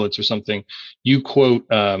U-boat pilots or something. You quote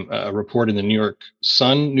a report in the New York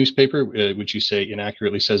Sun newspaper, which you say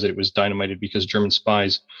inaccurately says that it was dynamited because German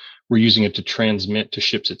spies were using it to transmit to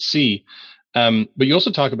ships at sea. But you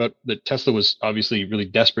also talk about that Tesla was obviously really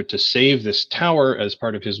desperate to save this tower as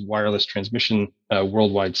part of his wireless transmission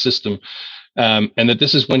worldwide system. And that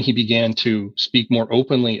this is when he began to speak more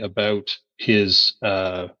openly about his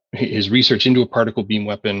research into a particle beam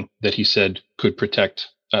weapon that he said could protect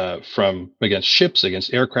against ships,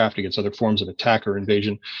 against aircraft, against other forms of attack or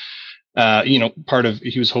invasion.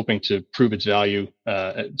 He was hoping to prove its value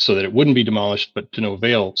so that it wouldn't be demolished, but to no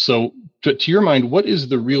avail. So to your mind, what is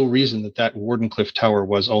the real reason that Wardenclyffe Tower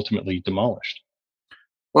was ultimately demolished?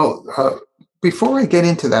 Well, before I get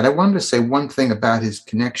into that, I wanted to say one thing about his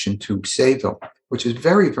connection to Sayville, which is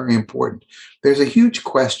very, very important. There's a huge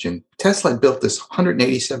question. Tesla built this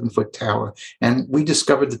 187-foot tower, and we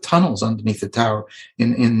discovered the tunnels underneath the tower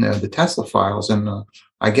in the Tesla files, and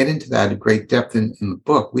I get into that at great depth in the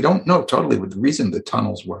book. We don't know totally what the reason the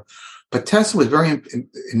tunnels were, but Tesla was very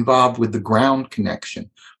involved with the ground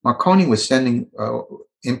connection. Marconi was sending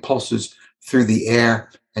impulses through the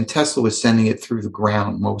air and Tesla was sending it through the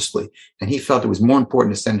ground mostly. And he felt it was more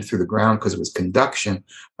important to send it through the ground because it was conduction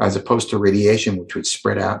as opposed to radiation, which would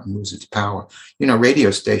spread out and lose its power.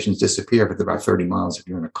 Radio stations disappear if it's about 30 miles if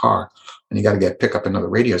you're in a car, and you got to pick up another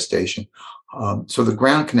radio station. So the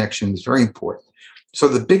ground connection is very important. So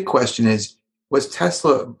the big question is, was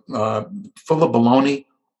Tesla full of baloney,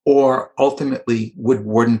 or ultimately would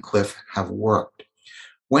Wardenclyffe have worked?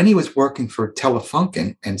 When he was working for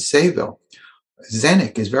Telefunken and Sayville,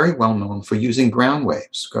 Zenneck is very well known for using ground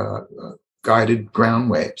waves, guided ground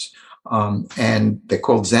waves. And they're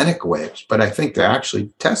called Zenneck waves, but I think they're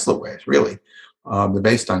actually Tesla waves, really. They're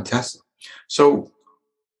based on Tesla. So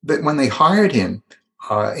that when they hired him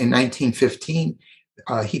in 1915,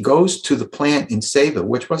 he goes to the plant in Sayville,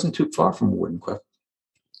 which wasn't too far from Wardenclyffe.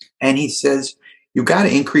 And he says, you got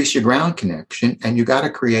to increase your ground connection, and you got to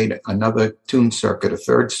create another tune circuit, a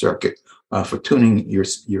third circuit for tuning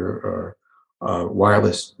your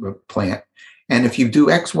wireless plant. And if you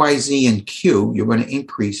do X, Y, Z, and Q, you're going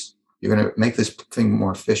to make this thing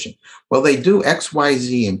more efficient. Well, they do X, Y,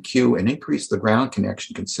 Z, and Q and increase the ground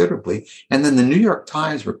connection considerably. And then the New York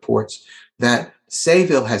Times reports that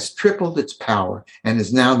Sayville has tripled its power and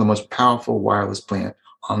is now the most powerful wireless plant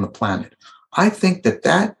on the planet. I think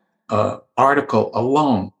that article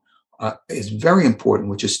alone is very important,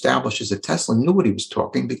 which establishes that Tesla knew what he was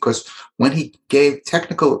talking, because when he gave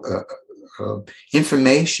technical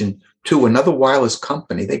information to another wireless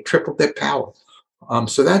company, they tripled their power.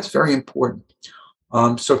 So that's very important.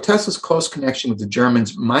 So Tesla's close connection with the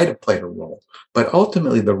Germans might have played a role, but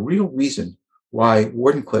ultimately the real reason why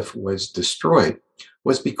Wardenclyffe was destroyed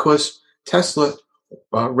was because Tesla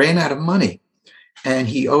ran out of money, and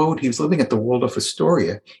he was living at the Waldorf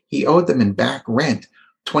Astoria. He owed them in back rent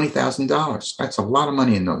 $20,000. That's a lot of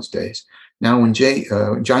money in those days. Now, when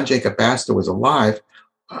John Jacob Astor was alive,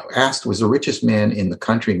 Astor was the richest man in the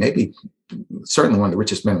country, certainly one of the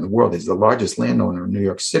richest men in the world. He's the largest landowner in New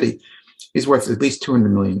York City. He's worth at least $200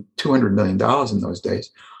 million in those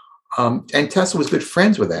days. And Tesla was good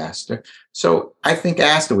friends with Astor. So I think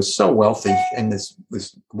Astor was so wealthy, and this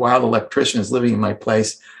wild electrician is living in my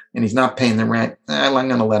place and he's not paying the rent. I'm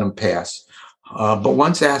going to let him pass. But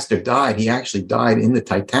once Astor died, he actually died in the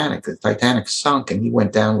Titanic. The Titanic sunk and he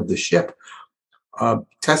went down with the ship.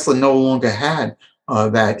 Tesla no longer had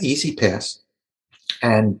that Easy Pass.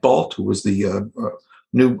 And Bolt, who was the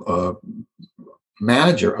new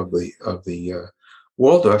manager of the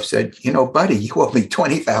Waldorf, said, buddy, you owe me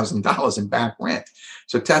 $20,000 in back rent.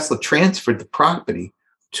 So Tesla transferred the property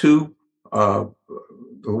to the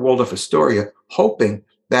Waldorf Astoria, hoping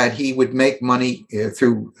that he would make money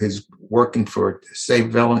through his working for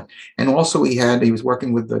Sayville. And also he was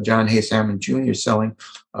working with John Hay Salmon Jr. selling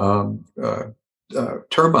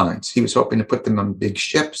turbines. He was hoping to put them on big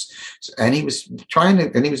ships. And he was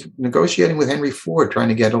negotiating with Henry Ford, trying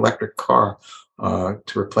to get an electric car to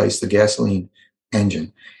replace the gasoline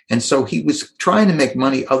engine. And so he was trying to make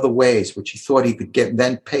money other ways, which he thought he could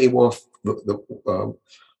then pay off the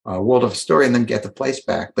Waldorf Astoria and then get the place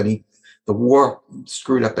back. But the war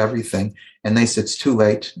screwed up everything. And they said, it's too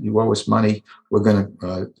late. You owe us money. We're going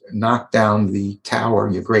to knock down the tower,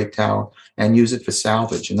 your great tower, and use it for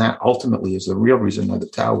salvage. And that ultimately is the real reason why the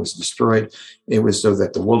tower was destroyed. It was so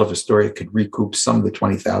that the Waldorf Astoria could recoup some of the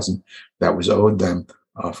 $20,000 that was owed them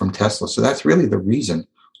from Tesla. So that's really the reason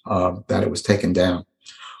that it was taken down.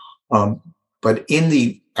 But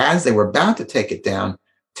as they were about to take it down,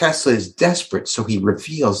 Tesla is desperate, so he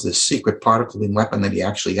reveals this secret particle-beam weapon that he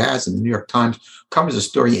actually has. And the New York Times covers a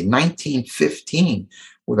story in 1915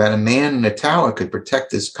 that a man in a tower could protect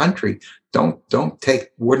this country. Don't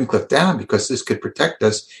take Wardenclyffe down, because this could protect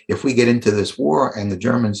us if we get into this war and the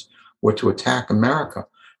Germans were to attack America.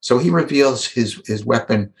 So he reveals his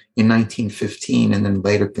weapon in 1915, and then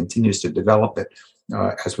later continues to develop it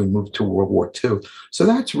as we move to World War II. So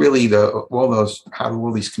that's really how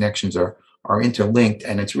all these connections are interlinked,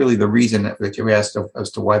 and it's really the reason that you asked as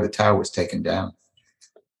to why the tower was taken down.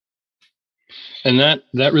 And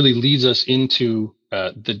that really leads us into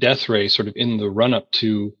the death ray, sort of in the run-up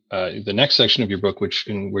to the next section of your book,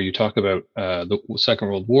 where you talk about the Second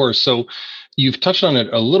World War. So you've touched on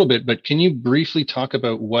it a little bit, but can you briefly talk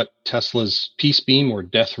about what Tesla's peace beam or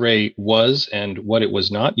death ray was and what it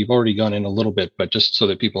was not? You've already gone in a little bit, but just so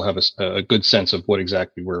that people have a good sense of what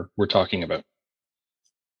exactly we're talking about.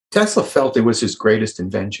 Tesla felt it was his greatest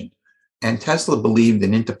invention, and Tesla believed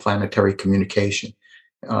in interplanetary communication.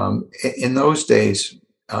 In those days,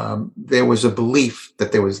 there was a belief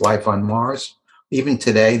that there was life on Mars. Even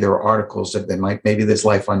today, there are articles that maybe there's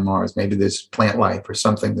life on Mars, maybe there's plant life or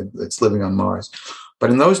something that's living on Mars. But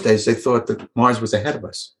in those days, they thought that Mars was ahead of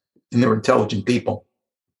us, and they were intelligent people.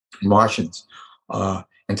 Martians.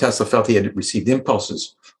 And Tesla felt he had received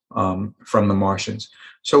impulses from the Martians.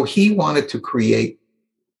 So he wanted to create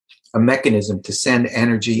a mechanism to send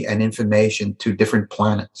energy and information to different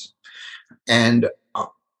planets. And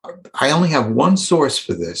I only have one source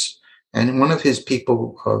for this. And one of his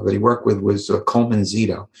people that he worked with was Coleman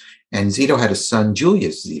Zito. And Zito had a son,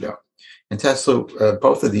 Julius Zito. And Tesla,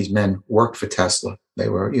 both of these men worked for Tesla. They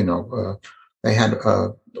were, they had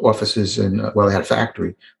offices they had a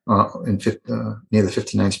factory near the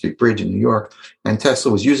 59th Street Bridge in New York. And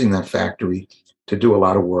Tesla was using that factory to do a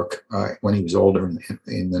lot of work when he was older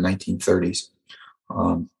in the 1930s,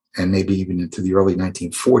 and maybe even into the early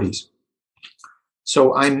 1940s.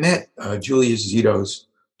 So I met Julius Zito's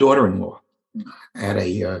daughter-in-law at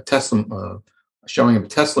a Tesla showing of a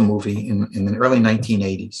Tesla movie in the early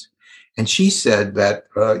 1980s. And she said that,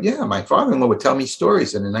 my father-in-law would tell me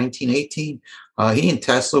stories. And in 1918, he and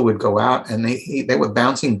Tesla would go out and they were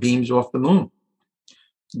bouncing beams off the moon.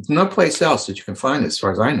 There's no place else that you can find this, as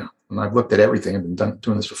far as I know. And I've looked at everything. I've been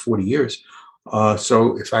doing this for 40 years.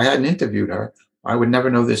 So if I hadn't interviewed her, I would never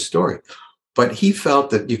know this story. But he felt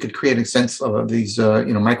that you could create a sense of these,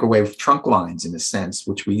 microwave trunk lines, in a sense,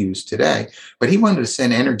 which we use today. But he wanted to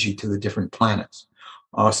send energy to the different planets.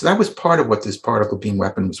 So that was part of what this particle beam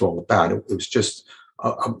weapon was all about. It was just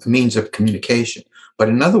a means of communication. But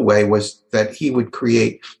another way was that he would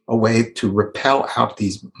create a way to repel out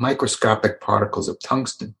these microscopic particles of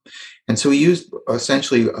tungsten. And so he used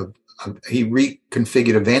essentially he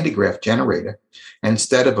reconfigured a Van de Graaff generator. And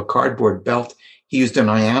instead of a cardboard belt, he used an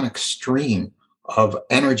ionic stream of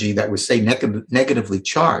energy that was, say, negatively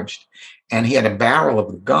charged. And he had a barrel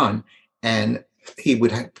of the gun, and he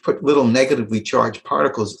would put little negatively charged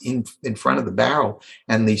particles in front of the barrel,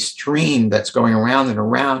 and the stream that's going around and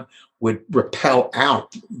around would repel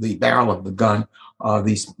out the barrel of the gun,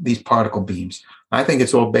 these particle beams. I think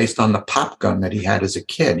it's all based on the pop gun that he had as a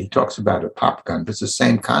kid. He talks about a pop gun, but it's the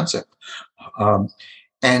same concept.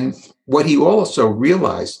 And what he also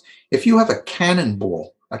realized, if you have a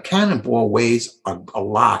cannonball weighs a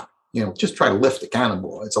lot. Just try to lift a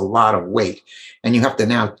cannonball. It's a lot of weight. And you have to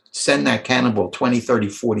now send that cannonball 20, 30,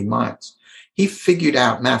 40 miles. He figured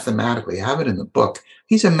out mathematically, I have it in the book,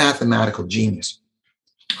 he's a mathematical genius.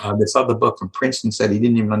 This other book from Princeton said he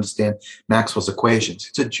didn't even understand Maxwell's equations.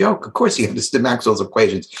 It's a joke. Of course he understood Maxwell's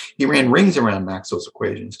equations. He ran rings around Maxwell's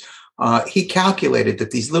equations. He calculated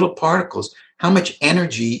that these little particles, how much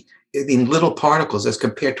energy in little particles as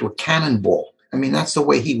compared to a cannonball. I mean, that's the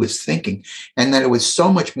way he was thinking, and that it was so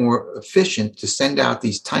much more efficient to send out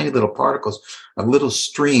these tiny little particles, a little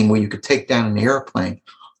stream where you could take down an airplane.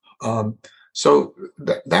 So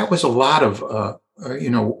that was a lot of,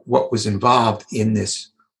 what was involved in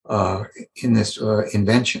this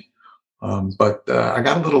invention. But I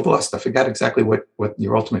got a little lost. I forgot exactly what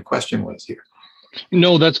your ultimate question was here.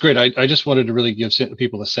 No, that's great. I just wanted to really give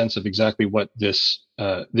people a sense of exactly what this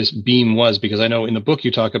beam was, because I know in the book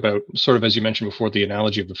you talk about, sort of as you mentioned before, the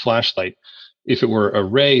analogy of the flashlight. If it were a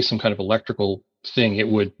ray, some kind of electrical thing, it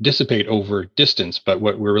would dissipate over distance. But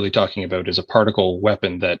what we're really talking about is a particle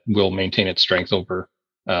weapon that will maintain its strength over,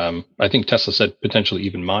 I think Tesla said potentially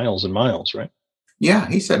even miles and miles, right? Yeah,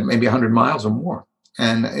 he said maybe 100 miles or more.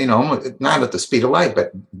 And, not at the speed of light,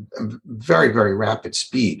 but very, very rapid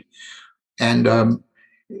speed. And,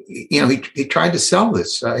 he tried to sell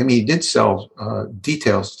this. He did sell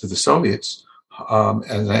details to the Soviets.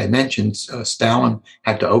 As I mentioned, Stalin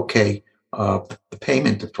had to okay the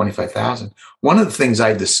payment of $25,000. One of the things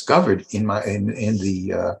I discovered in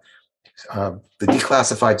the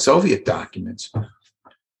declassified Soviet documents,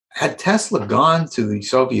 had Tesla gone to the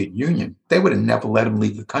Soviet Union, they would have never let him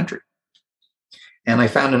leave the country. And I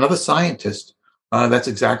found another scientist. That's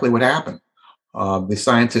exactly what happened. The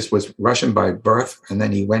scientist was Russian by birth, and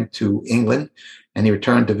then he went to England, and he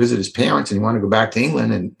returned to visit his parents, and he wanted to go back to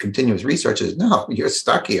England and continue his research. He said, "No, you're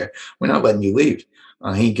stuck here. We're not letting you leave."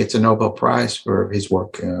 He gets a Nobel Prize for his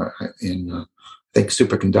work in, I think,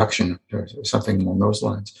 superconduction or something along those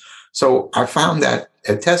lines. So I found that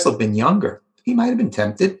had Tesla been younger, he might have been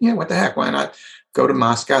tempted. What the heck? Why not go to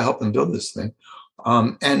Moscow, help them build this thing?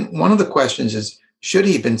 And one of the questions is, should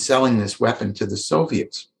he have been selling this weapon to the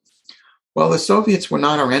Soviets? Well, the Soviets were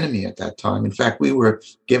not our enemy at that time. In fact, we were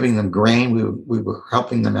giving them grain. We were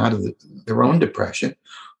helping them out of their own depression.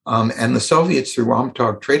 And the Soviets, through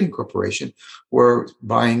Romtog Trading Corporation, were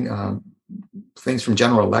buying things from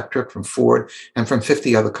General Electric, from Ford, and from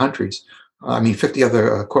 50 other countries. 50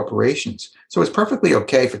 other corporations. So it's perfectly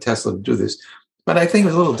okay for Tesla to do this. But I think it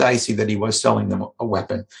was a little dicey that he was selling them a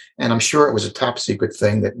weapon. And I'm sure it was a top secret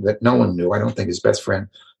thing that no one knew. I don't think his best friend,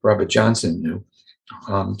 Robert Johnson, knew.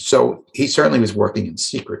 So he certainly was working in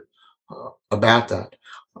secret about that.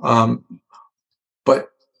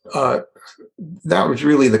 But that was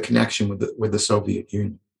really the connection with the Soviet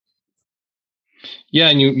Union. Yeah,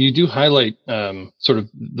 and you do highlight sort of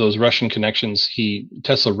those Russian connections.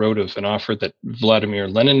 Tesla wrote of an offer that Vladimir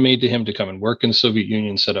Lenin made to him to come and work in the Soviet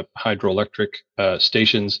Union, set up hydroelectric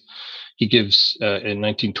stations. He gives in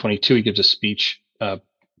 1922 he gives a speech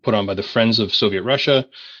put on by the Friends of Soviet Russia.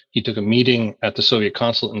 He took a meeting at the Soviet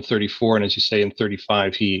consulate in 34, and as you say, in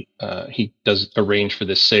 35, he does arrange for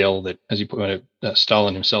this sale that, as you pointed out,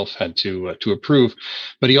 Stalin himself had to approve.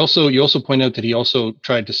 But you also point out that he also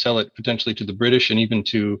tried to sell it potentially to the British and even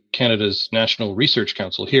to Canada's National Research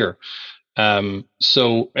Council here.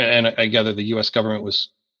 So, and I gather the U.S. government was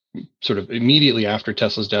sort of immediately after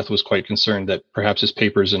Tesla's death was quite concerned that perhaps his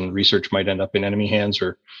papers and research might end up in enemy hands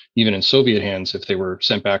or even in Soviet hands if they were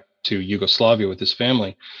sent back to Yugoslavia with his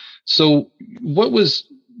family. So what was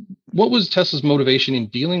Tesla's motivation in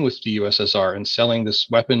dealing with the USSR and selling this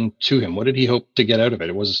weapon to him? What did he hope to get out of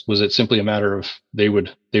it? Was it simply a matter of they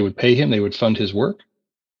would pay him, they would fund his work,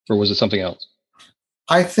 or was it something else?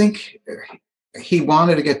 I think he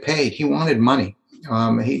wanted to get paid. He wanted money.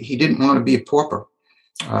 He didn't want to be a pauper.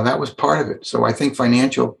 That was part of it. So I think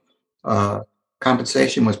financial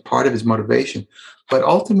compensation was part of his motivation. But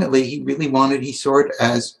ultimately, he saw it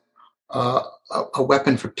as a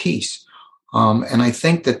weapon for peace. And I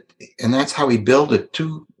think and that's how he billed it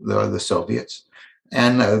to the Soviets.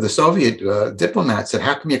 And the Soviet diplomat said,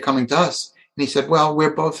 "How come you're coming to us?" And he said, "Well,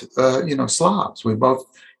 we're both, Slavs. We both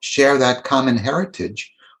share that common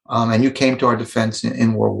heritage. And you came to our defense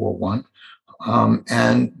in World War I.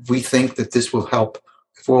 And we think that this will help.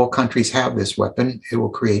 If all countries have this weapon, it will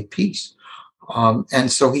create peace."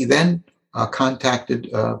 And so he then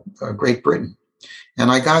contacted Great Britain.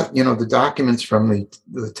 And I got, the documents from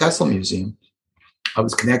the Tesla Museum of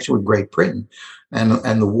his connection with Great Britain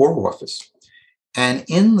and the War Office. And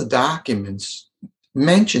in the documents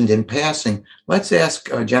mentioned in passing, let's ask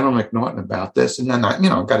General McNaughton about this. And then I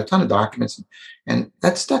got a ton of documents, and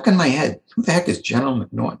that stuck in my head. Who the heck is General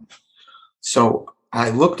McNaughton? So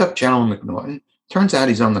I looked up General McNaughton. Turns out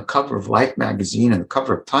he's on the cover of Life magazine and the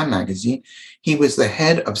cover of Time magazine. He was the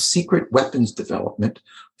head of secret weapons development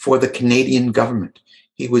for the Canadian government.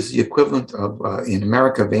 He was the equivalent of, in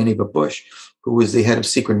America, Vannevar Bush, who was the head of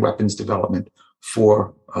secret weapons development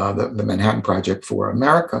for the Manhattan Project for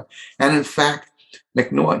America. And in fact,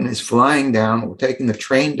 McNaughton is flying down or taking the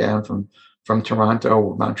train down from Toronto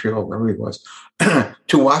or Montreal, wherever he was,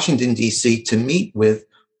 to Washington, D.C. to meet with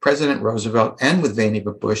President Roosevelt and with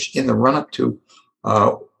Vannevar Bush in the run-up to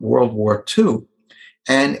World War II.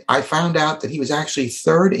 And I found out that he was actually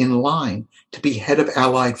third in line to be head of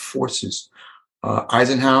Allied forces.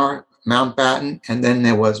 Eisenhower, Mountbatten, and then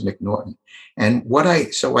there was McNaughton. And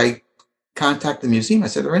so I contacted the museum. I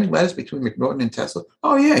said, "Are there any letters between McNaughton and Tesla?"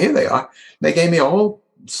 "Oh, yeah, here they are." They gave me a whole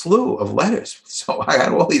slew of letters. So I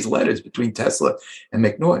had all these letters between Tesla and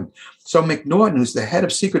McNaughton. So McNaughton, who's the head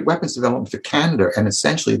of secret weapons development for Canada and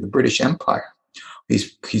essentially the British Empire,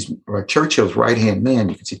 he's Churchill's right-hand man.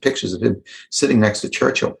 You can see pictures of him sitting next to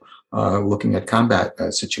Churchill, looking at combat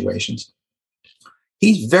situations.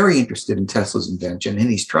 He's very interested in Tesla's invention, and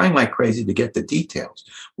he's trying like crazy to get the details.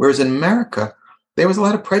 Whereas in America, there was a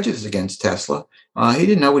lot of prejudice against Tesla. He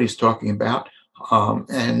didn't know what he was talking about.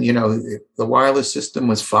 And the wireless system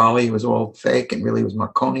was folly. It was all fake and really was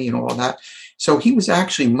Marconi and all that. So he was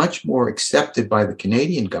actually much more accepted by the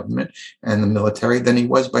Canadian government and the military than he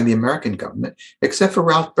was by the American government, except for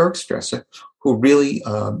Ralph Bergstresser, who really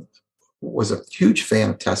was a huge fan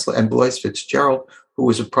of Tesla, and Blaise Fitzgerald, who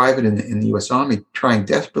was a private in the U.S. Army trying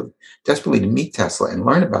desperately to meet Tesla and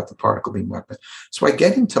learn about the particle beam weapon. So I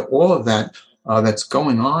get into all of that that's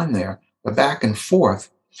going on there, the back and forth.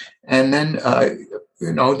 And then,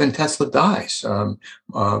 then Tesla dies.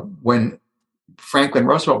 When Franklin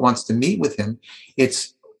Roosevelt wants to meet with him,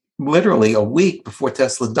 it's literally a week before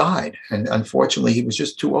Tesla died. And unfortunately, he was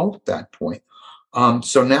just too old at that point.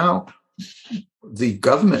 So now the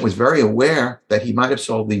government was very aware that he might have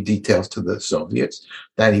sold the details to the Soviets,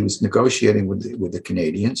 that he was negotiating with the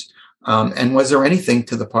Canadians. And was there anything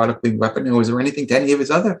to the particle beam weapon? And was there anything to any of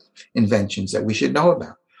his other inventions that we should know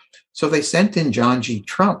about? So they sent in John G.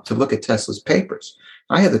 Trump to look at Tesla's papers.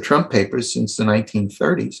 I had the Trump papers since the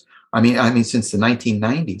 1930s. I mean, since the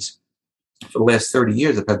 1990s. For the last 30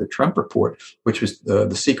 years, I've had the Trump report, which was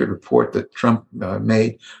the secret report that Trump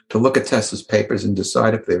made to look at Tesla's papers and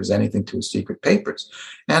decide if there was anything to his secret papers.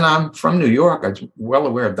 And I'm from New York. I'm well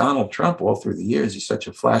aware of Donald Trump all through the years. He's such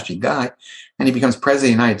a flashy guy. And he becomes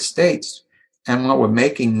president of the United States. And while we're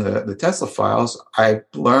making the Tesla files, I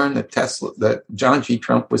learned that John G.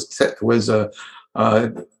 Trump was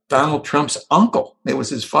Donald Trump's uncle. It was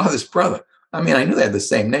his father's brother. I mean, I knew they had the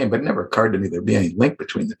same name, but it never occurred to me there'd be any link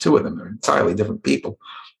between the two of them. They're entirely different people.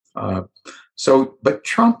 But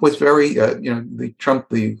Trump was very, Trump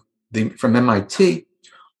from MIT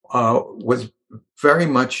was very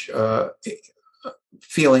much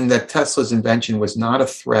feeling that Tesla's invention was not a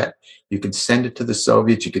threat. You could send it to the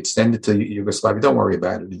Soviets, you could send it to Yugoslavia. Don't worry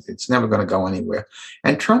about it. It's never going to go anywhere.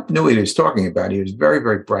 And Trump knew what he was talking about. He was very,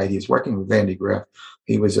 very bright. He was working with Vandy Graf.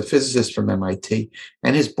 He was a physicist from MIT.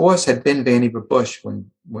 And his boss had been Vannevar Bush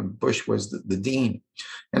when Bush was the dean.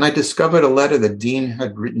 And I discovered a letter that Dean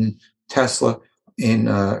had written Tesla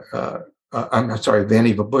Vannevar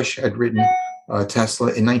Bush had written Tesla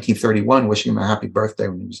in 1931, wishing him a happy birthday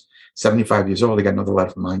when he was 75 years old. He got another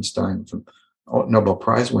letter from Einstein, from Nobel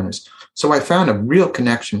Prize winners. So I found a real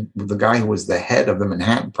connection with the guy who was the head of the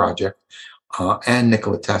Manhattan Project and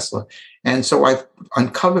Nikola Tesla. And so I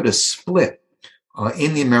uncovered a split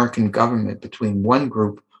in the American government between one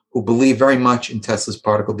group who believed very much in Tesla's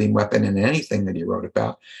particle beam weapon and anything that he wrote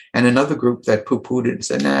about, and another group that poo-pooed it and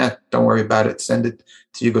said, nah, don't worry about it, send it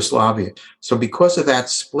to Yugoslavia. So because of that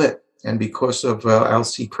split, and because of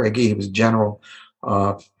L.C. Craigie, he was general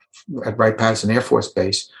at Wright-Patterson Air Force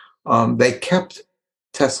Base, they kept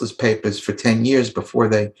Tesla's papers for 10 years before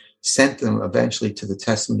they sent them eventually to the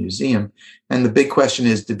Tesla Museum. And the big question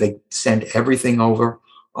is, did they send everything over?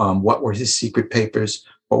 What were his secret papers?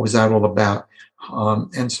 What was that all about?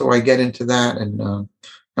 And so I get into that.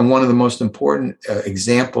 And one of the most important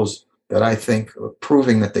examples that I think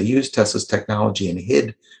proving that they used Tesla's technology and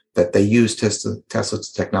hid that they used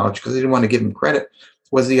Tesla's technology because they didn't want to give him credit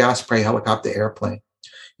was the Osprey helicopter airplane.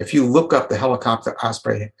 If you look up the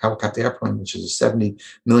Osprey helicopter airplane, which is a $70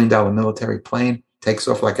 million military plane, takes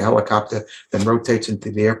off like a helicopter, then rotates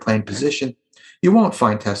into the airplane position, you won't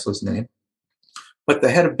find Tesla's name. But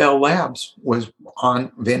the head of Bell Labs was on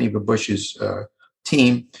Vannevar Bush's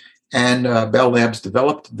team, and Bell Labs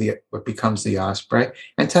developed what becomes the Osprey,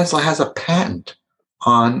 and Tesla has a patent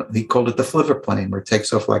on, he called it the Flivver plane, where it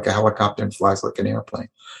takes off like a helicopter and flies like an airplane.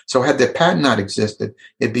 So had the patent not existed,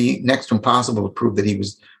 it'd be next to impossible to prove that he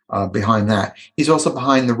was behind that. He's also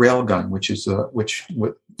behind the railgun, which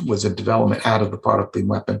was a development out of the particle beam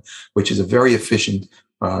weapon, which is a very efficient,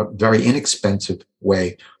 very inexpensive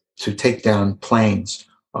way to take down planes,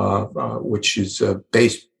 which is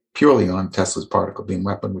based purely on Tesla's particle beam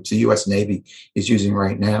weapon, which the U.S. Navy is using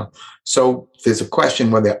right now. So there's a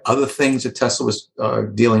question whether other things that Tesla was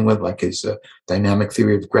dealing with, like his dynamic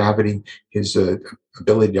theory of gravity, his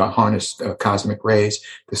ability to harness cosmic rays.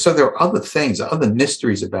 So there are other things, other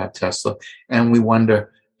mysteries about Tesla, and we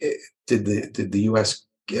wonder, did the U.S.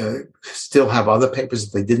 Still have other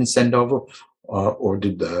papers that they didn't send over, or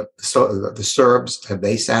did the Serbs, have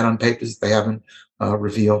they sat on papers that they haven't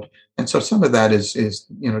revealed? And so some of that is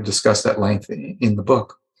discussed at length in the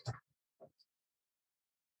book.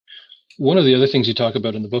 One of the other things you talk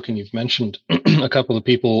about in the book, and you've mentioned a couple of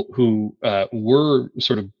people who were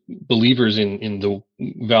sort of believers in the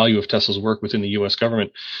value of Tesla's work within the U.S.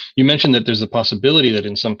 government. You mentioned that there's a possibility that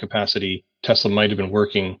in some capacity, Tesla might have been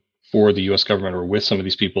working for the U.S. government or with some of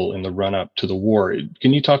these people in the run-up to the war.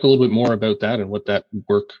 Can you talk a little bit more about that and what that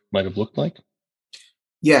work might have looked like?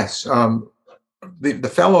 Yes.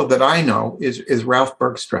 The fellow that I know is Ralph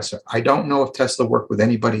Bergstresser. I don't know if Tesla worked with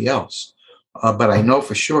anybody else, but I know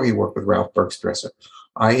for sure he worked with Ralph Bergstresser.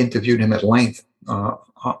 I interviewed him at length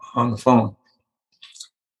on the phone.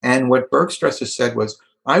 And what Bergstresser said was,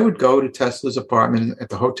 I would go to Tesla's apartment at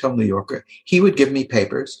the Hotel New Yorker. He would give me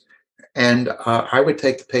papers, and I would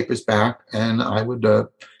take the papers back, and I would,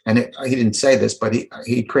 he didn't say this, but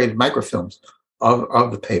he created microfilms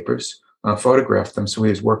of the papers, photographed them. So he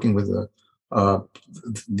was working with the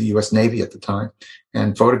U.S. Navy at the time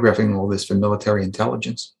and photographing all this for military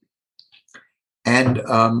intelligence. And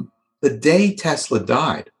the day Tesla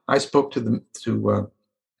died, I spoke to the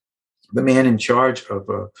man in charge of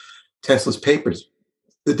Tesla's papers.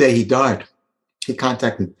 The day he died, he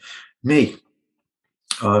contacted me.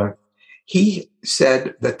 He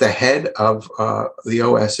said that the head of the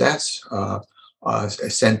OSS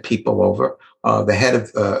sent people over. The head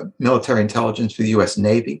of military intelligence for the U.S.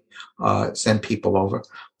 Navy sent people over.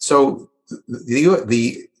 So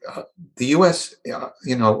the U.S.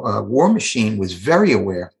 War Machine was very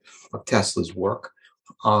aware of Tesla's work,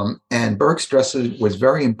 and Bergstresser was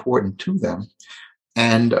very important to them.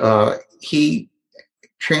 And he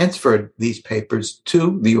transferred these papers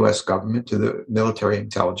to the U.S. government, to the military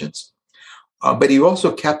intelligence. But he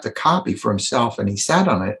also kept a copy for himself, and he sat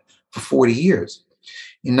on it for 40 years.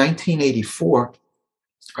 In 1984,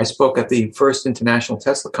 I spoke at the first International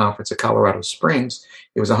Tesla Conference at Colorado Springs.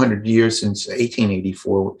 It was 100 years since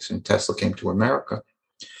 1884, when Tesla came to America.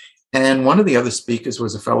 And one of the other speakers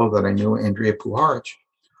was a fellow that I knew, Andrija Puharich,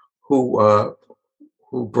 who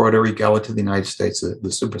brought Uri Geller to the United States,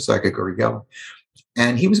 the super psychic Uri Geller.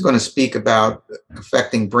 And he was going to speak about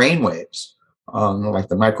affecting brainwaves, like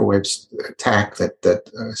the microwave attack that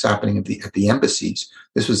is happening at the embassies.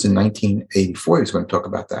 This was in 1984. He was going to talk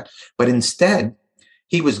about that. But instead,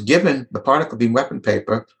 he was given the particle beam weapon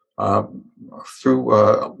paper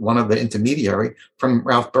through one of the intermediary from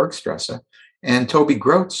Ralph Bergstresser. And Toby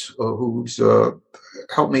Groats, who's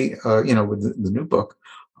helped me, with the new book,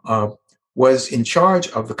 was in charge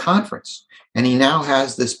of the conference. And he now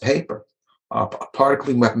has this paper, a particle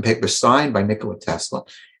beam weapon paper signed by Nikola Tesla.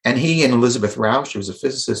 And he and Elizabeth Rausch, who's a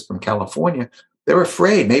physicist from California, they're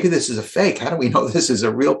afraid maybe this is a fake. How do we know this is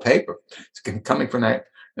a real paper? It's coming from that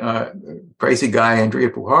crazy guy,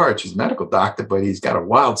 Andrija Puharich. He's a medical doctor, but he's got a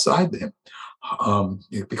wild side to him.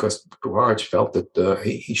 Because Puharich felt that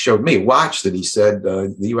he showed me a watch that he said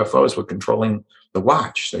the UFOs were controlling the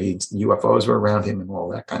watch. So UFOs were around him and all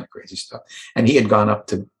that kind of crazy stuff. And he had gone up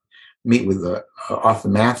to meet with Arthur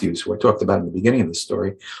Matthews, who I talked about in the beginning of the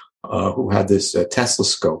story, who had this Tesla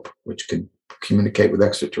scope, which could communicate with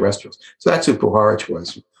extraterrestrials. So that's who Puharich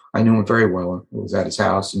was. I knew him very well. I was at his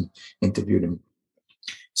house and interviewed him.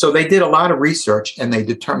 So they did a lot of research, and they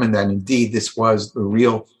determined that indeed this was the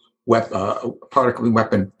real particle beam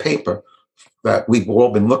weapon paper that we've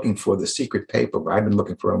all been looking for, the secret paper. I've been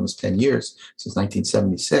looking for almost 10 years, since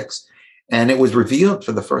 1976. And it was revealed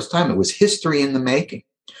for the first time. It was history in the making.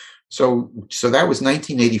 So that was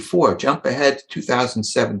 1984. Jump ahead to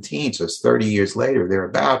 2017, so it's 30 years later,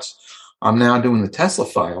 thereabouts. I'm now doing the Tesla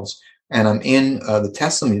files, and I'm in the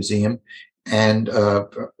Tesla Museum, and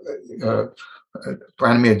Branimir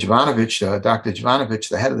Jovanovich, Dr. Jovanovich,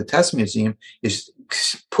 the head of the Tesla Museum, is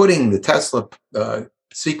putting the Tesla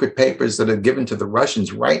secret papers that are given to the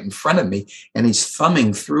Russians right in front of me, and he's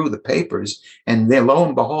thumbing through the papers, and there, lo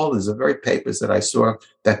and behold, is the very papers that I saw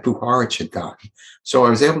that Puharich had gotten. So I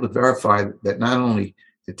was able to verify that not only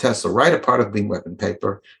did Tesla write a particle beam weapon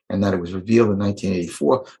paper, and that it was revealed in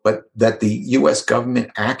 1984, but that the U.S.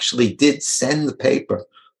 government actually did send the paper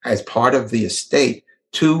as part of the estate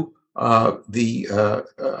to the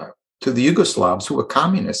Yugoslavs, who were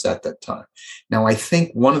communists at that time. Now, I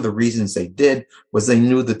think one of the reasons they did was they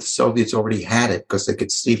knew that the Soviets already had it, because they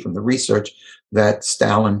could see from the research that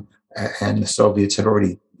Stalin and the Soviets had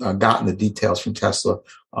already gotten the details from Tesla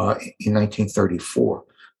in 1934.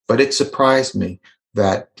 But it surprised me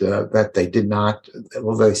that they did not,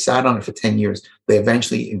 although they sat on it for 10 years, they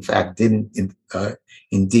eventually, in fact, didn't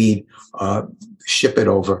indeed ship it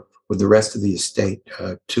over with the rest of the estate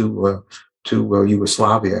to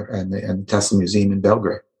Yugoslavia and the Tesla Museum in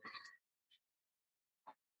Belgrade.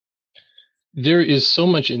 There is so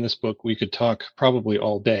much in this book. We could talk probably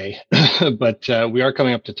all day, but we are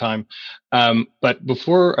coming up to time. But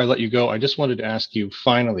before I let you go, I just wanted to ask you,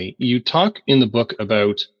 finally, you talk in the book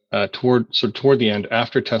about toward the end,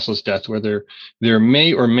 after Tesla's death, whether there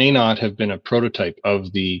may or may not have been a prototype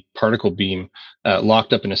of the particle beam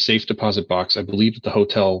locked up in a safe deposit box, I believe at the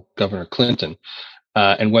Hotel Governor Clinton.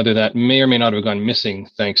 And whether that may or may not have gone missing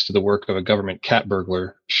thanks to the work of a government cat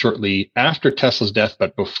burglar shortly after Tesla's death,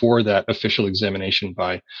 but before that official examination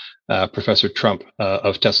by Professor Trump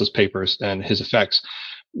of Tesla's papers and his effects.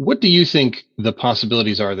 What do you think the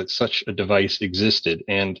possibilities are that such a device existed?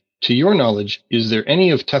 And to your knowledge, is there any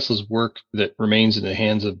of Tesla's work that remains in the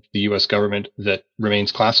hands of the U.S. government that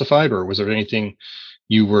remains classified, or was there anything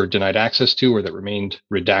you were denied access to or that remained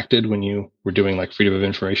redacted when you were doing like freedom of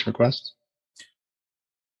information requests?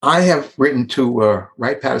 I have written to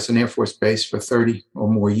Wright-Patterson Air Force Base for 30 or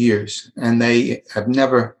more years, and they have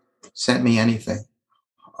never sent me anything.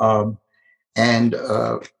 And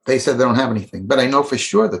they said they don't have anything. But I know for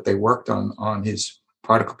sure that they worked on his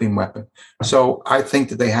particle beam weapon. So I think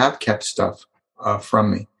that they have kept stuff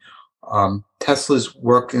from me. Tesla's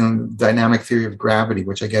work in dynamic theory of gravity,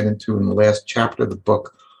 which I get into in the last chapter of the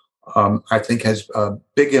book, I think has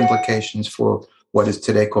big implications for what is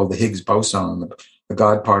today called the Higgs boson, the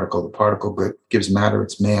God particle, the particle that gives matter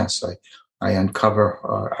its mass. I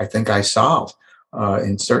uncover, I think I solve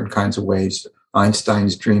in certain kinds of ways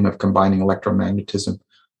Einstein's dream of combining electromagnetism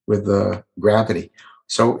with gravity.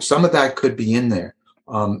 So some of that could be in there.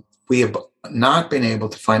 We have not been able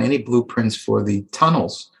to find any blueprints for the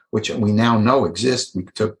tunnels, which we now know exist. We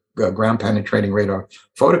took ground penetrating radar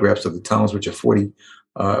photographs of the tunnels, which are 50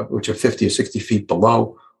 or 60 feet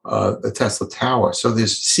below the Tesla Tower. So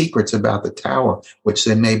there's secrets about the tower, which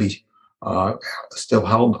they may be still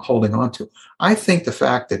holding on to. I think the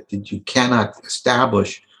fact that you cannot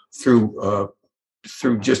establish through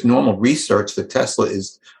just normal research that Tesla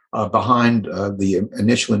is behind the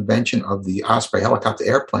initial invention of the Osprey helicopter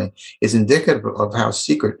airplane is indicative of how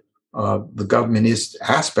secret the government is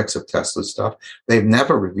aspects of Tesla's stuff. They've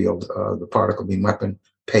never revealed the particle beam weapon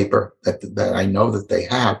paper that I know that they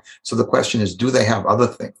have. So the question is, do they have other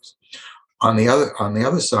things? On the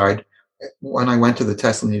other side, when I went to the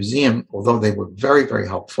Tesla Museum, although they were very, very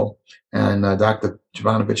helpful, and Dr.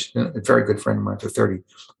 Jovanovich, a very good friend of mine for 30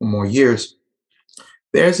 or more years,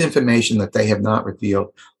 there's information that they have not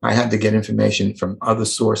revealed. I had to get information from other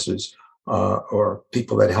sources or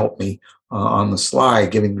people that helped me on the sly,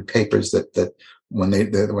 giving me papers that when they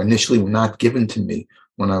were initially were not given to me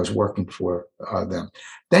when I was working for them.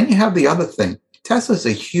 Then you have the other thing. Tesla's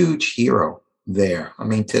a huge hero there. I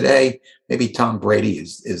mean, today, maybe Tom Brady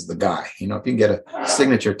is the guy. If you can get a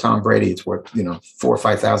signature Tom Brady, it's worth, $4,000 or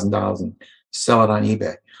 $5,000 and sell it on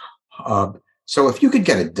eBay. So if you could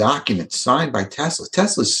get a document signed by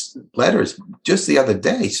Tesla's letters just the other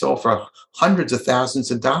day sold for hundreds of thousands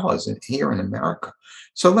of dollars here in America.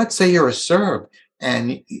 So let's say you're a Serb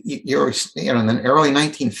and you're in the early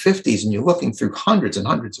 1950s and you're looking through hundreds and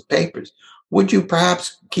hundreds of papers. Would you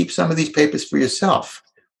perhaps keep some of these papers for yourself,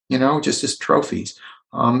 just as trophies?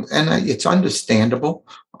 And it's understandable.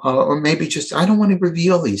 Or maybe just, I don't want to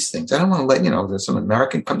reveal these things. I don't want to let, there's some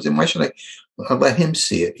American comes in. Why should I let him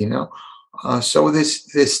see it, So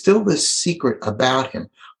there's still this secret about him.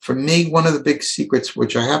 For me, one of the big secrets,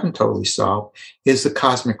 which I haven't totally solved, is the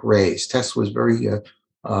cosmic rays. Tesla was very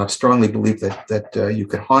strongly believed that you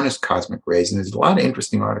could harness cosmic rays. And there's a lot of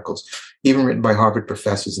interesting articles, even written by Harvard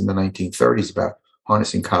professors in the 1930s about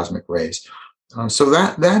harnessing cosmic rays. So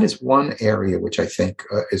that is one area which I think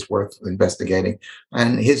is worth investigating.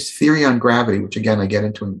 And his theory on gravity, which again I get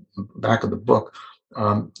into in the back of the book,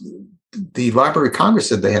 the Library of Congress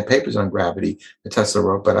said they had papers on gravity that Tesla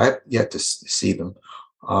wrote, but I've yet to see them.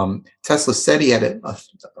 Tesla said he had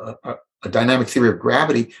a dynamic theory of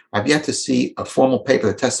gravity. I've yet to see a formal paper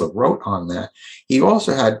that Tesla wrote on that. He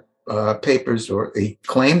also had papers, or he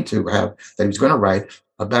claimed to have, that he was going to write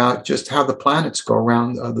about just how the planets go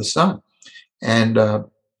around the sun. And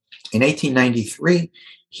in 1893,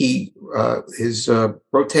 his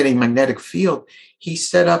rotating magnetic field, he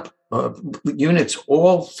set up units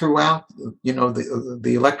all throughout,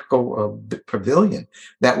 the electrical pavilion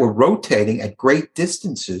that were rotating at great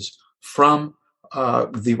distances from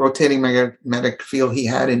the rotating magnetic field he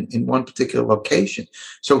had in one particular location.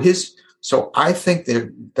 So I think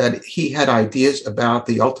that he had ideas about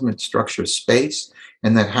the ultimate structure of space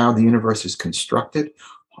and that how the universe is constructed.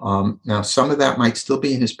 Now, some of that might still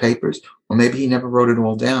be in his papers, or maybe he never wrote it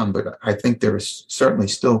all down, but I think there is certainly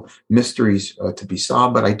still mysteries to be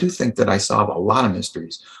solved. But I do think that I solve a lot of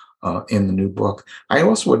mysteries in the new book. I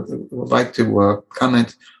also would like to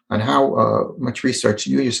comment on how much research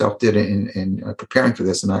you yourself did in preparing for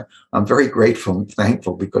this. And I'm very grateful and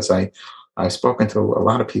thankful because I've spoken to a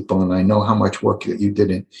lot of people and I know how much work that you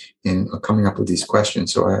did in coming up with these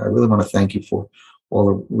questions. So I really want to thank you for all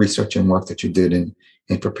the research and work that you did in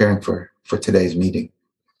preparing for today's meeting.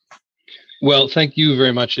 Well, thank you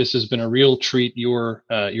very much. This has been a real treat. Your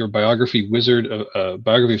biography, Wizard,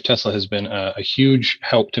 biography of Tesla, has been a huge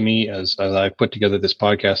help to me as I put together this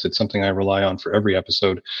podcast. It's something I rely on for every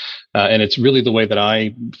episode. And it's really the way that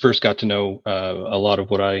I first got to know a lot of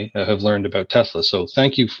what I have learned about Tesla. So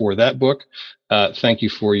thank you for that book. Thank you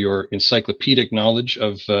for your encyclopedic knowledge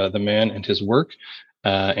of the man and his work.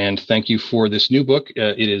 And thank you for this new book.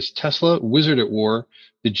 It is Tesla, Wizard at War,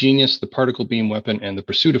 The Genius, the Particle Beam Weapon, and the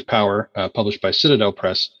Pursuit of Power, published by Citadel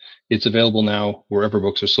Press. It's available now wherever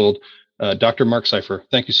books are sold. Dr. Mark Seifer,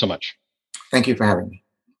 thank you so much. Thank you for having me.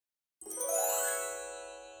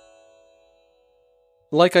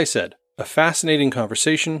 Like I said, a fascinating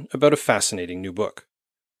conversation about a fascinating new book.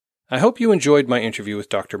 I hope you enjoyed my interview with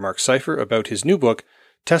Dr. Mark Seifer about his new book,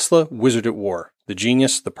 Tesla, Wizard at War, The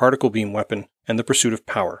Genius, the Particle Beam Weapon, and the Pursuit of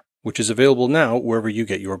Power, which is available now wherever you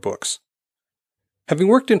get your books. Having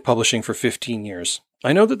worked in publishing for 15 years,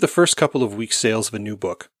 I know that the first couple of weeks' sales of a new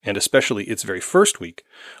book, and especially its very first week,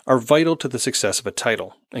 are vital to the success of a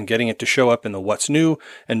title and getting it to show up in the What's New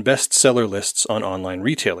and bestseller lists on online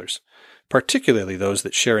retailers, particularly those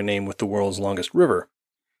that share a name with the world's longest river.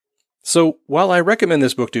 So, while I recommend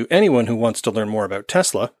this book to anyone who wants to learn more about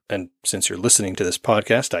Tesla, and since you're listening to this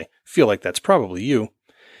podcast, I feel like that's probably you,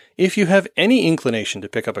 if you have any inclination to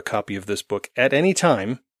pick up a copy of this book at any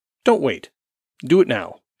time, don't wait. Do it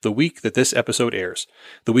now. the week that this episode airs,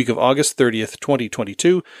 the week of August 30th,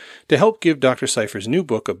 2022, to help give Dr. Cypher's new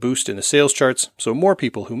book a boost in the sales charts so more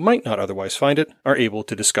people who might not otherwise find it are able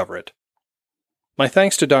to discover it. My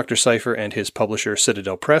thanks to Dr. Cypher and his publisher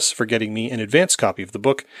Citadel Press for getting me an advance copy of the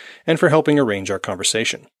book and for helping arrange our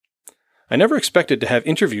conversation. I never expected to have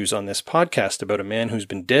interviews on this podcast about a man who's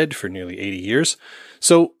been dead for nearly 80 years,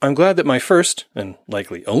 so I'm glad that my first, and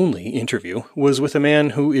likely only, interview was with a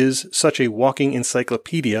man who is such a walking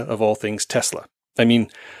encyclopedia of all things Tesla. I mean,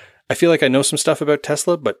 I feel like I know some stuff about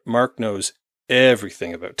Tesla, but Mark knows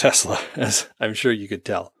everything about Tesla, as I'm sure you could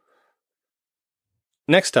tell.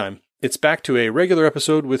 Next time, it's back to a regular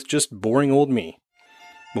episode with just boring old me.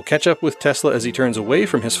 We'll catch up with Tesla as he turns away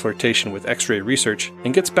from his flirtation with X-ray research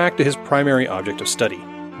and gets back to his primary object of study,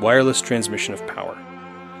 wireless transmission of power.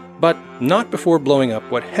 But not before blowing up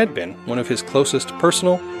what had been one of his closest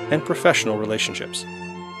personal and professional relationships.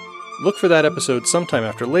 Look for that episode sometime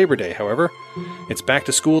after Labor Day, however. It's back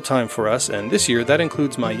to school time for us, and this year that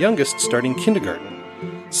includes my youngest starting kindergarten.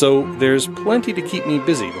 So there's plenty to keep me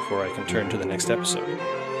busy before I can turn to the next episode.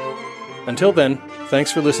 Until then,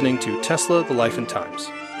 thanks for listening to Tesla, the Life and Times.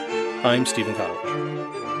 I'm Stephen College.